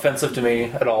not offensive to me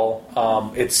at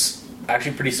all. It's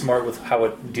actually pretty smart with how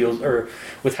it deals, or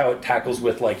with how it tackles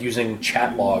with, like, using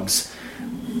chat logs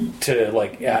to,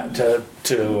 like, to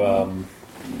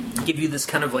give you this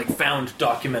kind of, like, found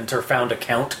document or found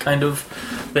account kind of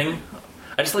thing.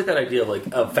 I just like that idea of like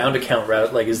a found account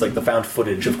route, like is like the found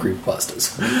footage of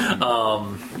creepypastas.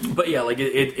 But yeah, like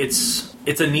it's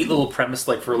a neat little premise,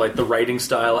 like for like the writing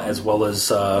style as well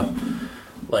as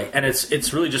like, and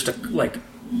it's really just a like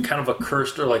kind of a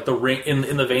cursed, or like the Ring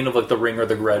in the vein of like the Ring or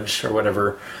the Grudge or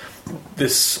whatever.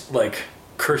 This like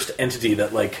cursed entity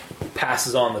that like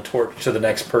passes on the torch to the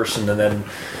next person, and then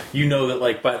you know that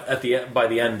like by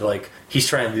the end like he's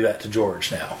trying to do that to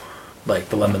George now, like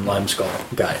the Lemon Lime Skull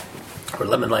guy. Or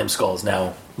Lemon Lime Skull is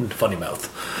now Funnymouth.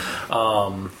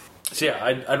 So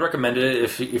yeah, I'd recommend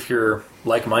it if you're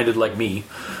like-minded like me.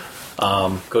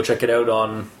 Go check it out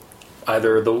on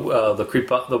either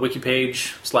the wiki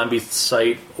page, Slimebeast's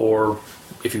site, or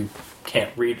if you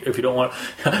can't read, if you don't want,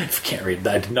 if you can't read,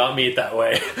 I did not mean it that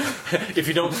way. If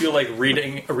you don't feel like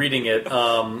reading it,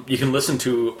 you can listen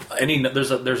to any.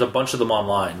 There's a bunch of them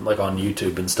online, like on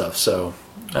YouTube and stuff. So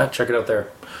check it out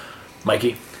there,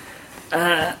 Mikey.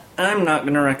 I'm not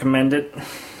going to recommend it.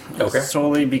 Okay.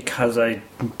 Solely because I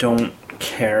don't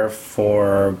care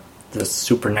for the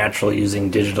supernatural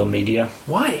using digital media.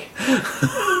 Why?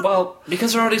 Well,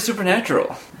 because they're already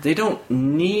supernatural. They don't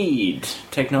need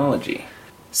technology.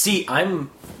 See, I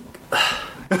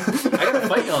gotta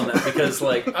fight you on that, because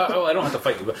like, I don't have to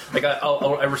fight you, but like,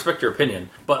 I respect your opinion,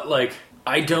 but like,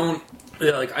 I don't.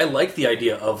 Like, I like the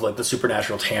idea of like the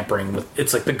supernatural tampering with,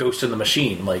 it's like the Ghost in the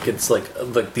Machine, like it's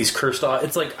like these cursed,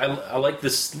 it's like I like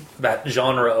that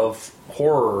genre of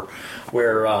horror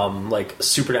where like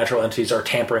supernatural entities are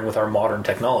tampering with our modern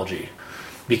technology,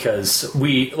 because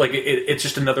we like it's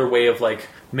just another way of like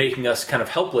making us kind of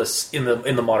helpless in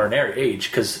the modern age,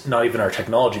 because not even our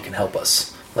technology can help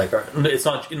us. Like it's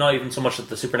not even so much that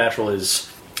the supernatural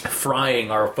is frying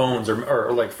our phones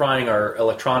or like frying our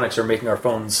electronics or making our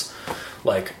phones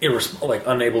like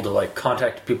unable to like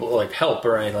contact people, like help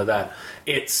or anything like that.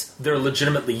 They're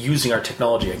legitimately using our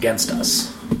technology against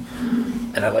us,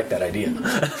 and I like that idea.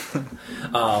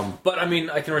 But I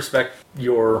mean, I can respect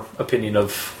your opinion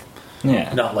of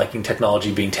not liking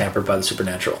technology being tampered by the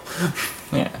supernatural.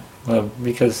 Yeah, well,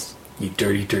 because you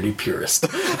dirty, dirty purist.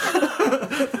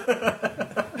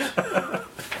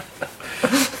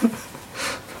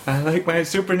 I like my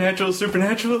supernatural,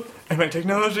 and my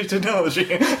technology. But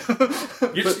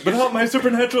not my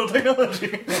supernatural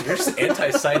technology. Man, you're just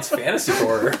anti-science fantasy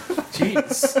horror.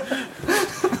 Jeez.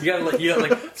 You gotta like,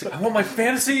 it's like, I want my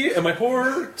fantasy and my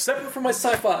horror separate from my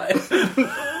sci-fi.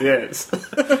 Yes.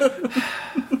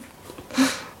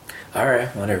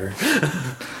 Alright, whatever.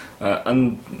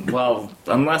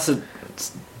 Unless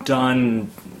it's done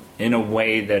in a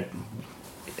way that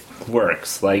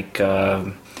works, like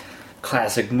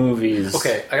classic movies.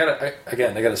 Okay, I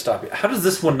gotta stop you. How does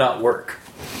this one not work?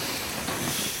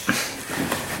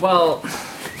 Well,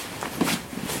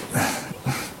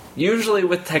 usually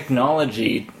with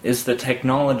technology, is the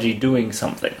technology doing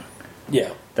something?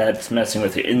 Yeah. That's messing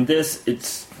with you. In this,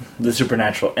 it's the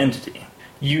supernatural entity.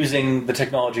 Using the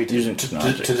technology to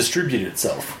distribute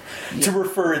itself. Yeah. To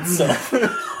refer itself.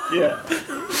 Yeah.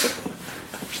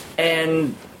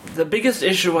 And the biggest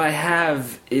issue I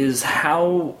have is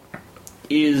how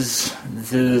is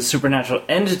the supernatural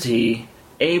entity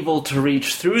able to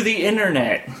reach through the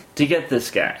internet to get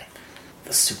this guy?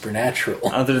 The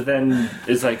supernatural. Other than,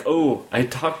 it's like, oh, I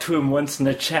talked to him once in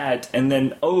a chat, and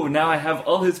then, oh, now I have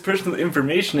all his personal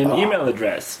information and email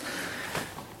address.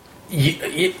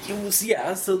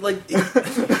 Yeah, so, like,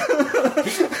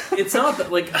 it's not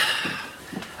that, like,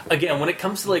 again, when it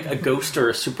comes to, like, a ghost or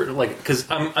a like, because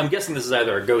I'm guessing this is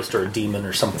either a ghost or a demon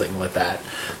or something like that,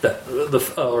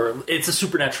 or it's a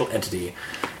supernatural entity.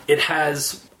 It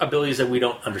has abilities that we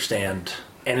don't understand,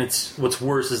 and what's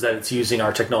worse is that it's using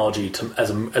our technology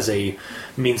as a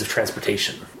means of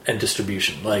transportation and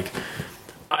distribution. Like,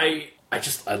 I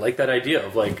like that idea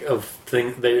of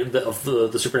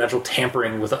the supernatural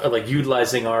tampering with, like,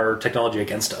 utilizing our technology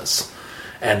against us,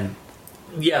 and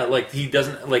yeah, like, he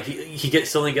doesn't, like, he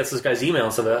still only gets this guy's email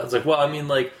and stuff like that. It's like, well, I mean,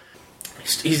 like,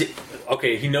 he's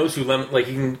okay. He knows who like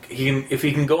he can if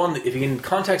he can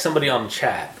contact somebody on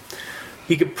chat,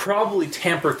 he could probably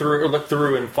tamper through or look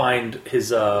through and find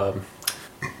his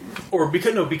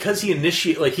because he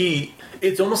initiate, like,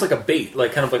 it's almost like a bait,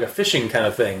 like kind of like a fishing kind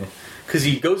of thing. Because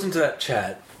he goes into that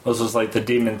chat. This was like the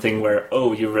demon thing where,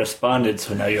 oh, you responded,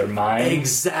 so now you're mine.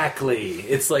 Exactly.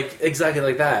 It's like exactly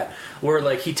like that. Where,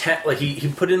 like, he put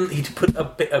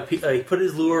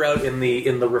his lure out in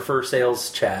the refer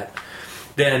sales chat,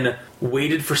 then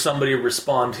waited for somebody to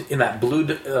respond in that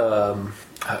blued.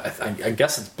 I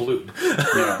guess it's blued.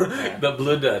 Yeah. The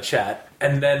blued chat,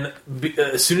 and then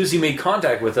as soon as he made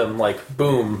contact with him, like,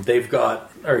 boom, he's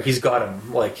got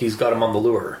him. Like, he's got him on the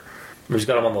lure. He's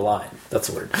got him on the line. That's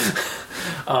the word.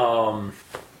 I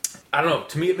don't know.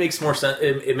 To me, it makes more sense.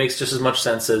 It makes just as much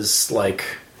sense as, like,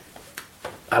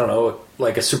 I don't know,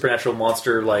 like a supernatural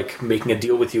monster, like, making a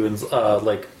deal with you and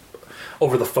like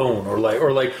over the phone, or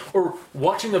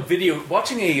watching a videotape,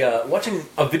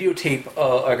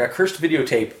 like a cursed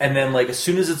videotape, and then, like, as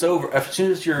soon as it's over, as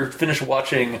soon as you're finished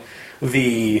watching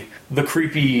the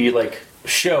creepy, like,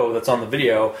 show that's on the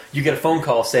video, you get a phone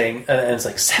call saying, and it's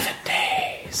like 7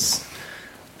 days.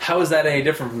 How is that any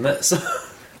different from this?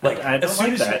 Like, I don't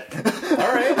like that.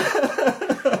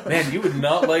 All right, man, you would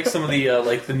not like some of the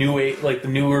the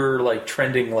newer, like,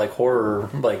 trending, like, horror,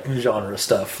 like, genre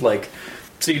stuff. Like,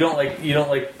 so you don't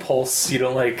like Pulse. You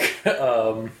don't like.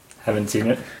 Haven't seen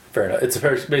it. Fair enough. It's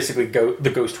basically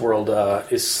the ghost world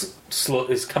is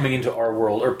coming into our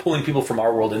world, or pulling people from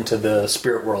our world into the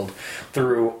spirit world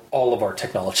through all of our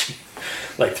technology,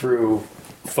 like through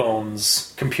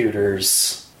phones,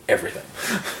 computers. Everything.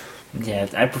 Yeah,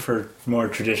 I prefer more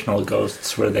traditional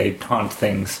ghosts where they haunt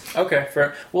things. Okay,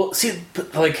 fair. Well, see,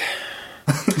 like,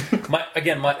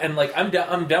 I'm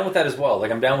down with that as well.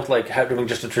 Like, I'm down with, like, doing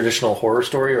just a traditional horror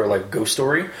story or, like, ghost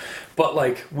story. But,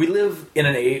 like, we live in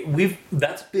an age,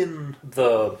 that's been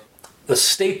the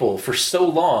staple for so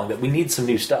long that we need some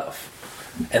new stuff.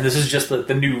 And this is just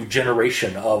the new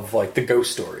generation of, like, the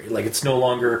ghost story. Like, it's no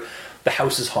longer the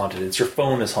house is haunted, it's your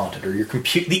phone is haunted, or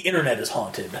the internet is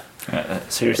haunted.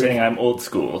 So you're saying I'm old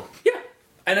school? Yeah.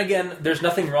 And again, there's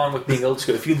nothing wrong with being old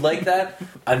school. If you like that,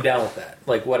 I'm down with that.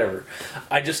 Like, whatever.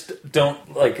 I just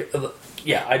don't, like,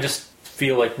 I just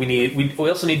feel like we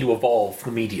also need to evolve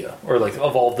the media, or, like,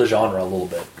 evolve the genre a little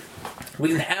bit. We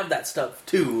can have that stuff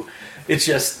too. It's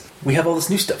just we have all this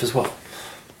new stuff as well.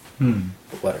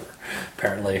 But whatever.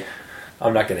 Apparently,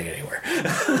 I'm not getting anywhere.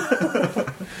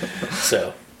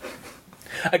 So,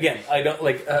 again, I don't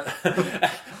like.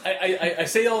 I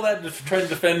say all that to try to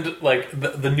defend, like,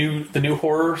 the new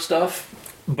horror stuff,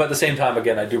 but at the same time,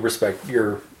 again, I do respect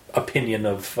your opinion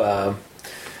of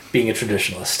being a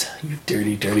traditionalist. You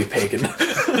dirty, dirty pagan,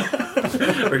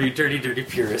 or you dirty, dirty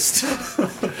purist.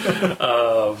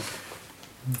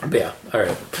 But yeah, all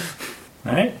right.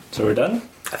 All right, so we're done?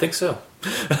 I think so.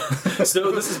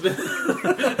 So this has been,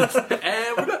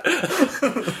 and we're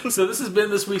done. So this has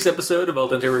been this week's episode of Al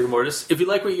Dente Rigor Mortis. If you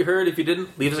like what you heard, if you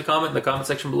didn't, leave us a comment in the comment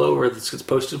section below where this gets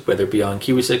posted, whether it be on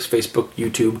Kiwi6, Facebook,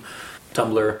 YouTube,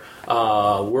 Tumblr.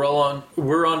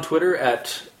 We're on Twitter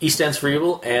at E stands for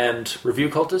Evil and Review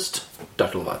Cultist.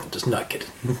 Dr. Leviathan does not get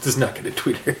a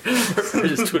Twitter or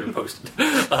his Twitter posted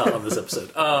on this episode.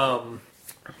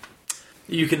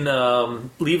 You can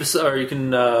leave us a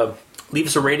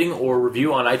rating or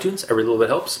review on iTunes. Every little bit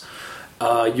helps.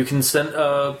 You can send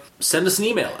us an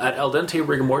email at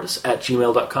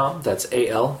aldenterigormortis@gmail.com. That's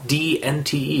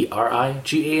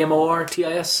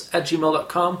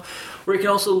ALDNTERIGAMORTIS@gmail.com. Where you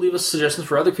can also leave us suggestions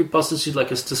for other creepypastas you'd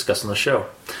like us to discuss on the show.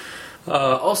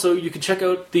 Also, you can check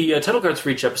out the title cards for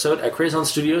each episode at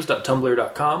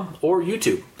crazonstudios.tumblr.com or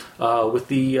YouTube with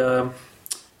the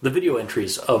video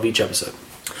entries of each episode.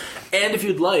 And if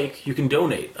you'd like, you can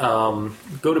donate.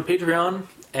 Go to Patreon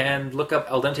and look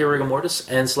up Al Dente Rigor Mortis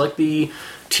and select the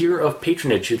tier of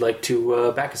patronage you'd like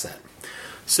to back us at.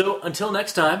 So, until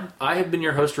next time, I have been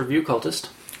your host, Review Cultist.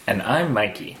 And I'm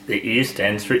Mikey. The E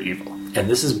stands for Evil. And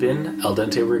this has been Al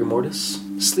Dente Rigor Mortis.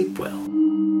 Sleep well.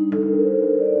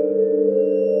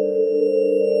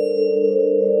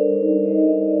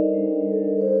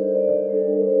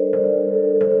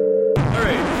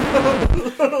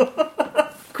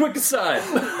 Quick aside.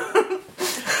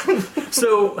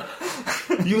 So,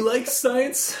 you like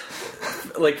science,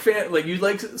 you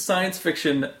like science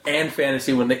fiction and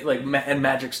fantasy when they and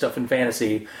magic stuff and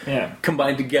fantasy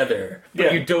combined together,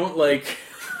 but you don't like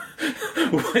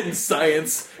when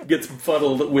science gets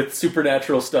fuddled with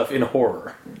supernatural stuff in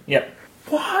horror. Yep.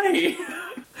 Why?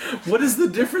 What is the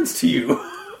difference to you?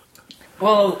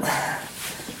 Well,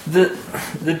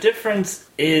 the difference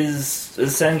is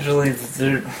essentially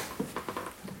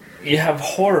you have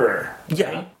horror.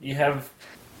 Yeah. Right? You have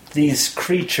these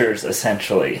creatures,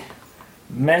 essentially,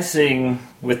 messing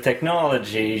with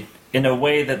technology in a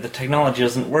way that the technology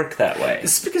doesn't work that way.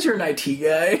 It's because you're an IT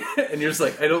guy, and you're just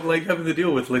like, I don't like having to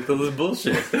deal with all this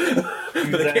bullshit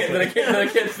that I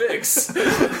can't fix.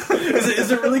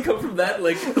 Does it really come from that?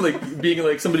 Like being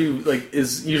like somebody who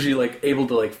is usually able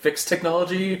to fix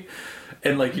technology,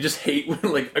 and you just hate when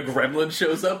a gremlin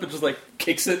shows up and just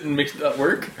kicks it and makes it not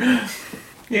work.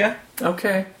 Yeah.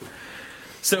 Okay.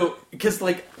 So, because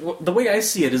the way I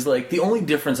see it is the only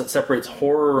difference that separates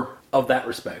horror of that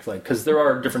respect, because there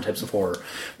are different types of horror,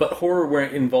 but horror where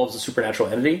it involves a supernatural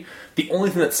entity, the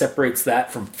only thing that separates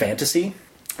that from fantasy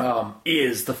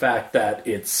is the fact that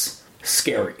it's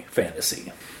scary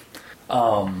fantasy.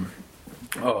 The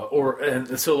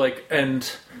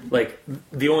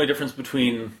only difference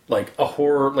between a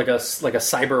horror, a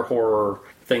cyber horror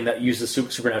thing that uses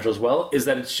supernatural as well, is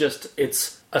that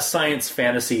it's a science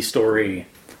fantasy story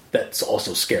that's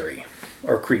also scary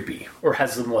or creepy or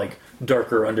has some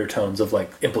darker undertones of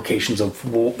implications of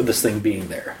this thing being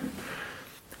there.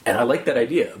 And I like that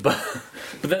idea, but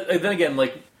then again,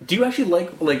 do you actually I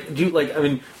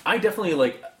mean, I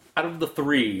definitely out of the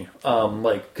three,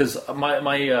 because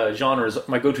my genres,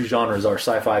 my go-to genres are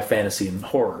sci-fi, fantasy, and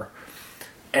horror.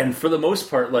 And for the most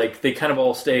part, they kind of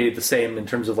all stay the same in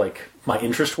terms of my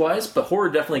interest-wise, but horror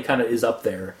definitely kind of is up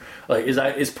there,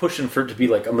 is pushing for it to be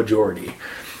a majority.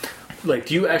 Do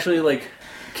you actually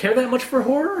care that much for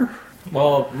horror?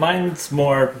 Well, mine's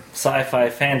more sci-fi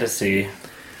fantasy,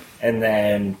 and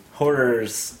then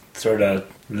horror's sort of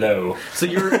low. So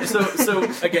you're so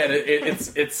again,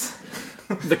 it's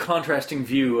the contrasting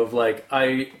view of my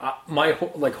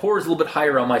horror's a little bit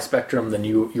higher on my spectrum than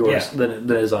yours than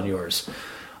it is on yours.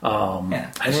 And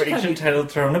we're each entitled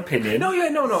to our own opinion. No.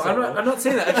 So. I'm not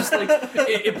saying that. I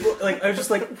just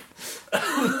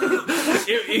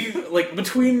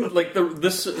between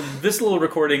this little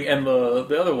recording and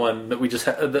the other one that we just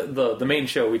had, the main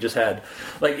show we just had,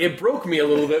 it broke me a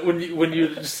little bit when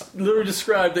you just literally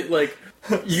described that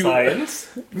science,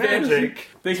 magic,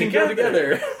 they can go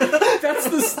together.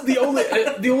 That's the only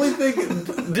thing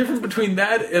different between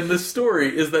that and this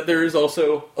story is that there is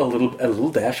also a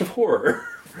little dash of horror.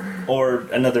 Or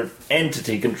another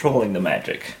entity controlling the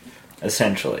magic,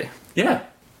 essentially. Yeah.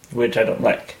 Which I don't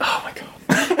like. Oh my god.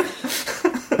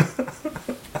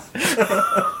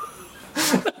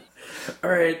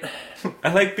 Alright.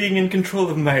 I like being in control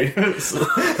of my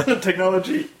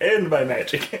technology and my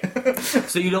magic.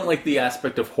 So you don't like the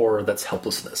aspect of horror that's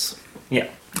helplessness? Yeah.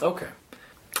 Okay.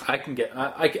 I can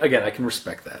can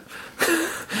respect that.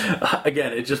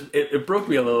 Again, it broke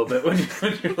me a little bit when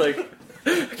you're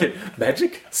okay,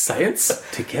 magic, science,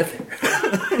 together.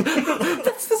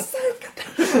 That's the same.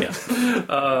 Yeah.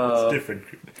 It's different.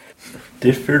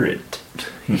 Different.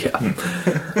 Yeah.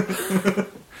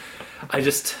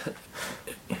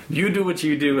 You do what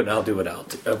you do, and I'll do what I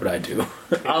do.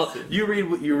 You read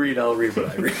what you read, I'll read what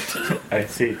I read. I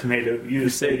say tomato, you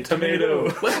say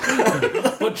tomato.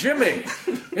 But Jimmy,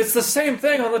 it's the same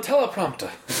thing on the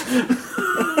teleprompter.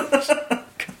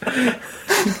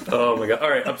 Oh my god.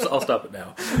 Alright, I'll stop it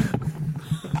now.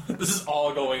 This is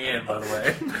all going in, by the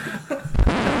way.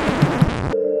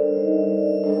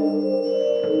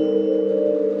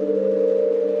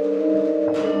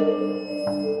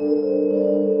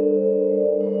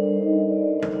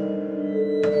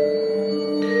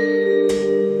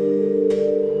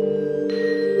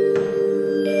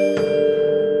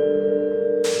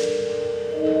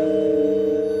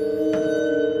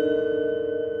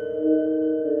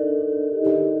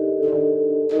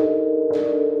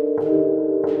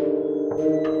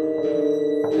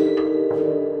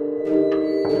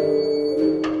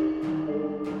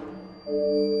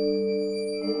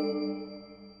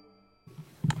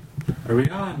 Are we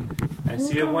on? I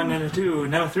see a 1 and a 2,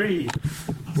 now 3.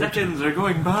 Seconds are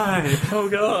going by. Oh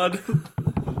god.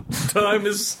 Time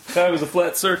is a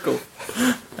flat circle.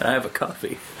 And I have a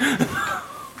coffee.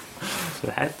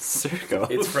 Flat circle.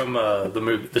 It's from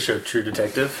the show True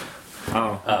Detective.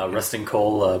 Oh. Rustin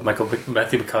Cole, Matthew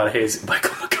McConaughey's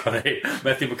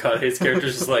character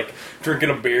is just like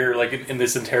drinking a beer like in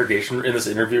this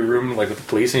interview room like with the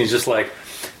police, and he's just like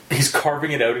he's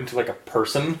carving it out into like a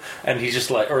person, and he's just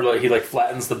like he like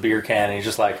flattens the beer can, and he's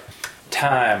just like,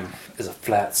 time is a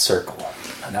flat circle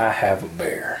and I have a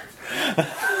bear.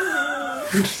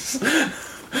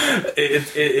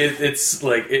 It's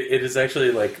like it is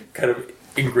actually like kind of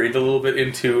ingrained a little bit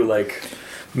into like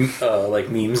memes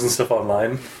and stuff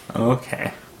online.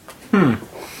 Okay.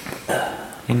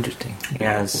 Interesting.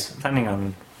 Yeah, I was planning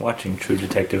on watching True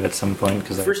Detective at some point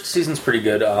because first season's pretty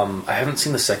good. I haven't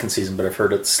seen the second season, but I've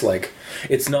heard it's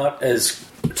not as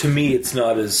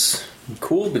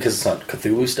cool because it's not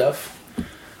Cthulhu stuff.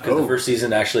 Because the first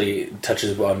season actually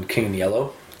touches on King in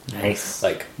Yellow. Nice.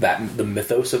 Like that, the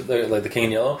mythos of the King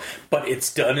in Yellow, but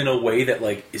it's done in a way that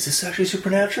like, is this actually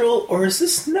supernatural or is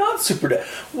this not supernatural?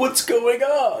 What's going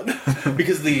on?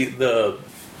 Because the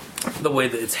way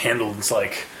that it's handled, it's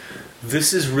like,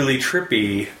 this is really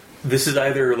trippy. This is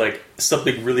either like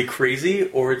something really crazy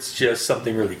or it's just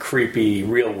something really creepy,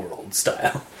 real world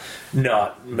style,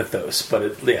 not mythos.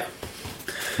 But yeah.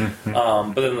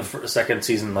 But then the second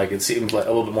season, like it seemed like a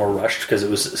little bit more rushed because it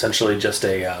was essentially just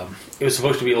it was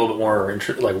supposed to be a little bit more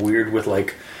like weird with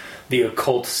like the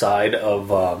occult side of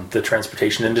the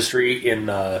transportation industry in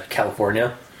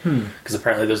California. Because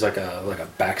apparently there's like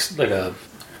a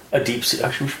deep sea.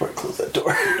 Actually, we should probably close that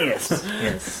door. Yes.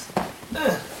 Yes.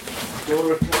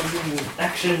 Door closing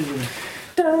action.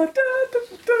 Da, da, da,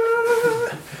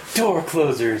 da. Door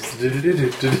closers.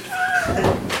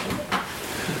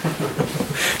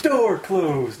 Door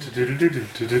closed.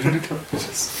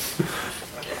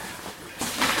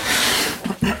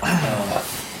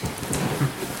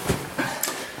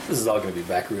 This is all going to be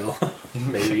back real.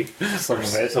 Maybe. Some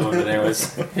of it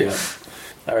anyways. Yeah.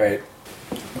 Alright.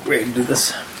 Ready to do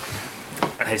this?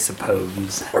 I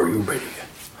suppose. Are you ready?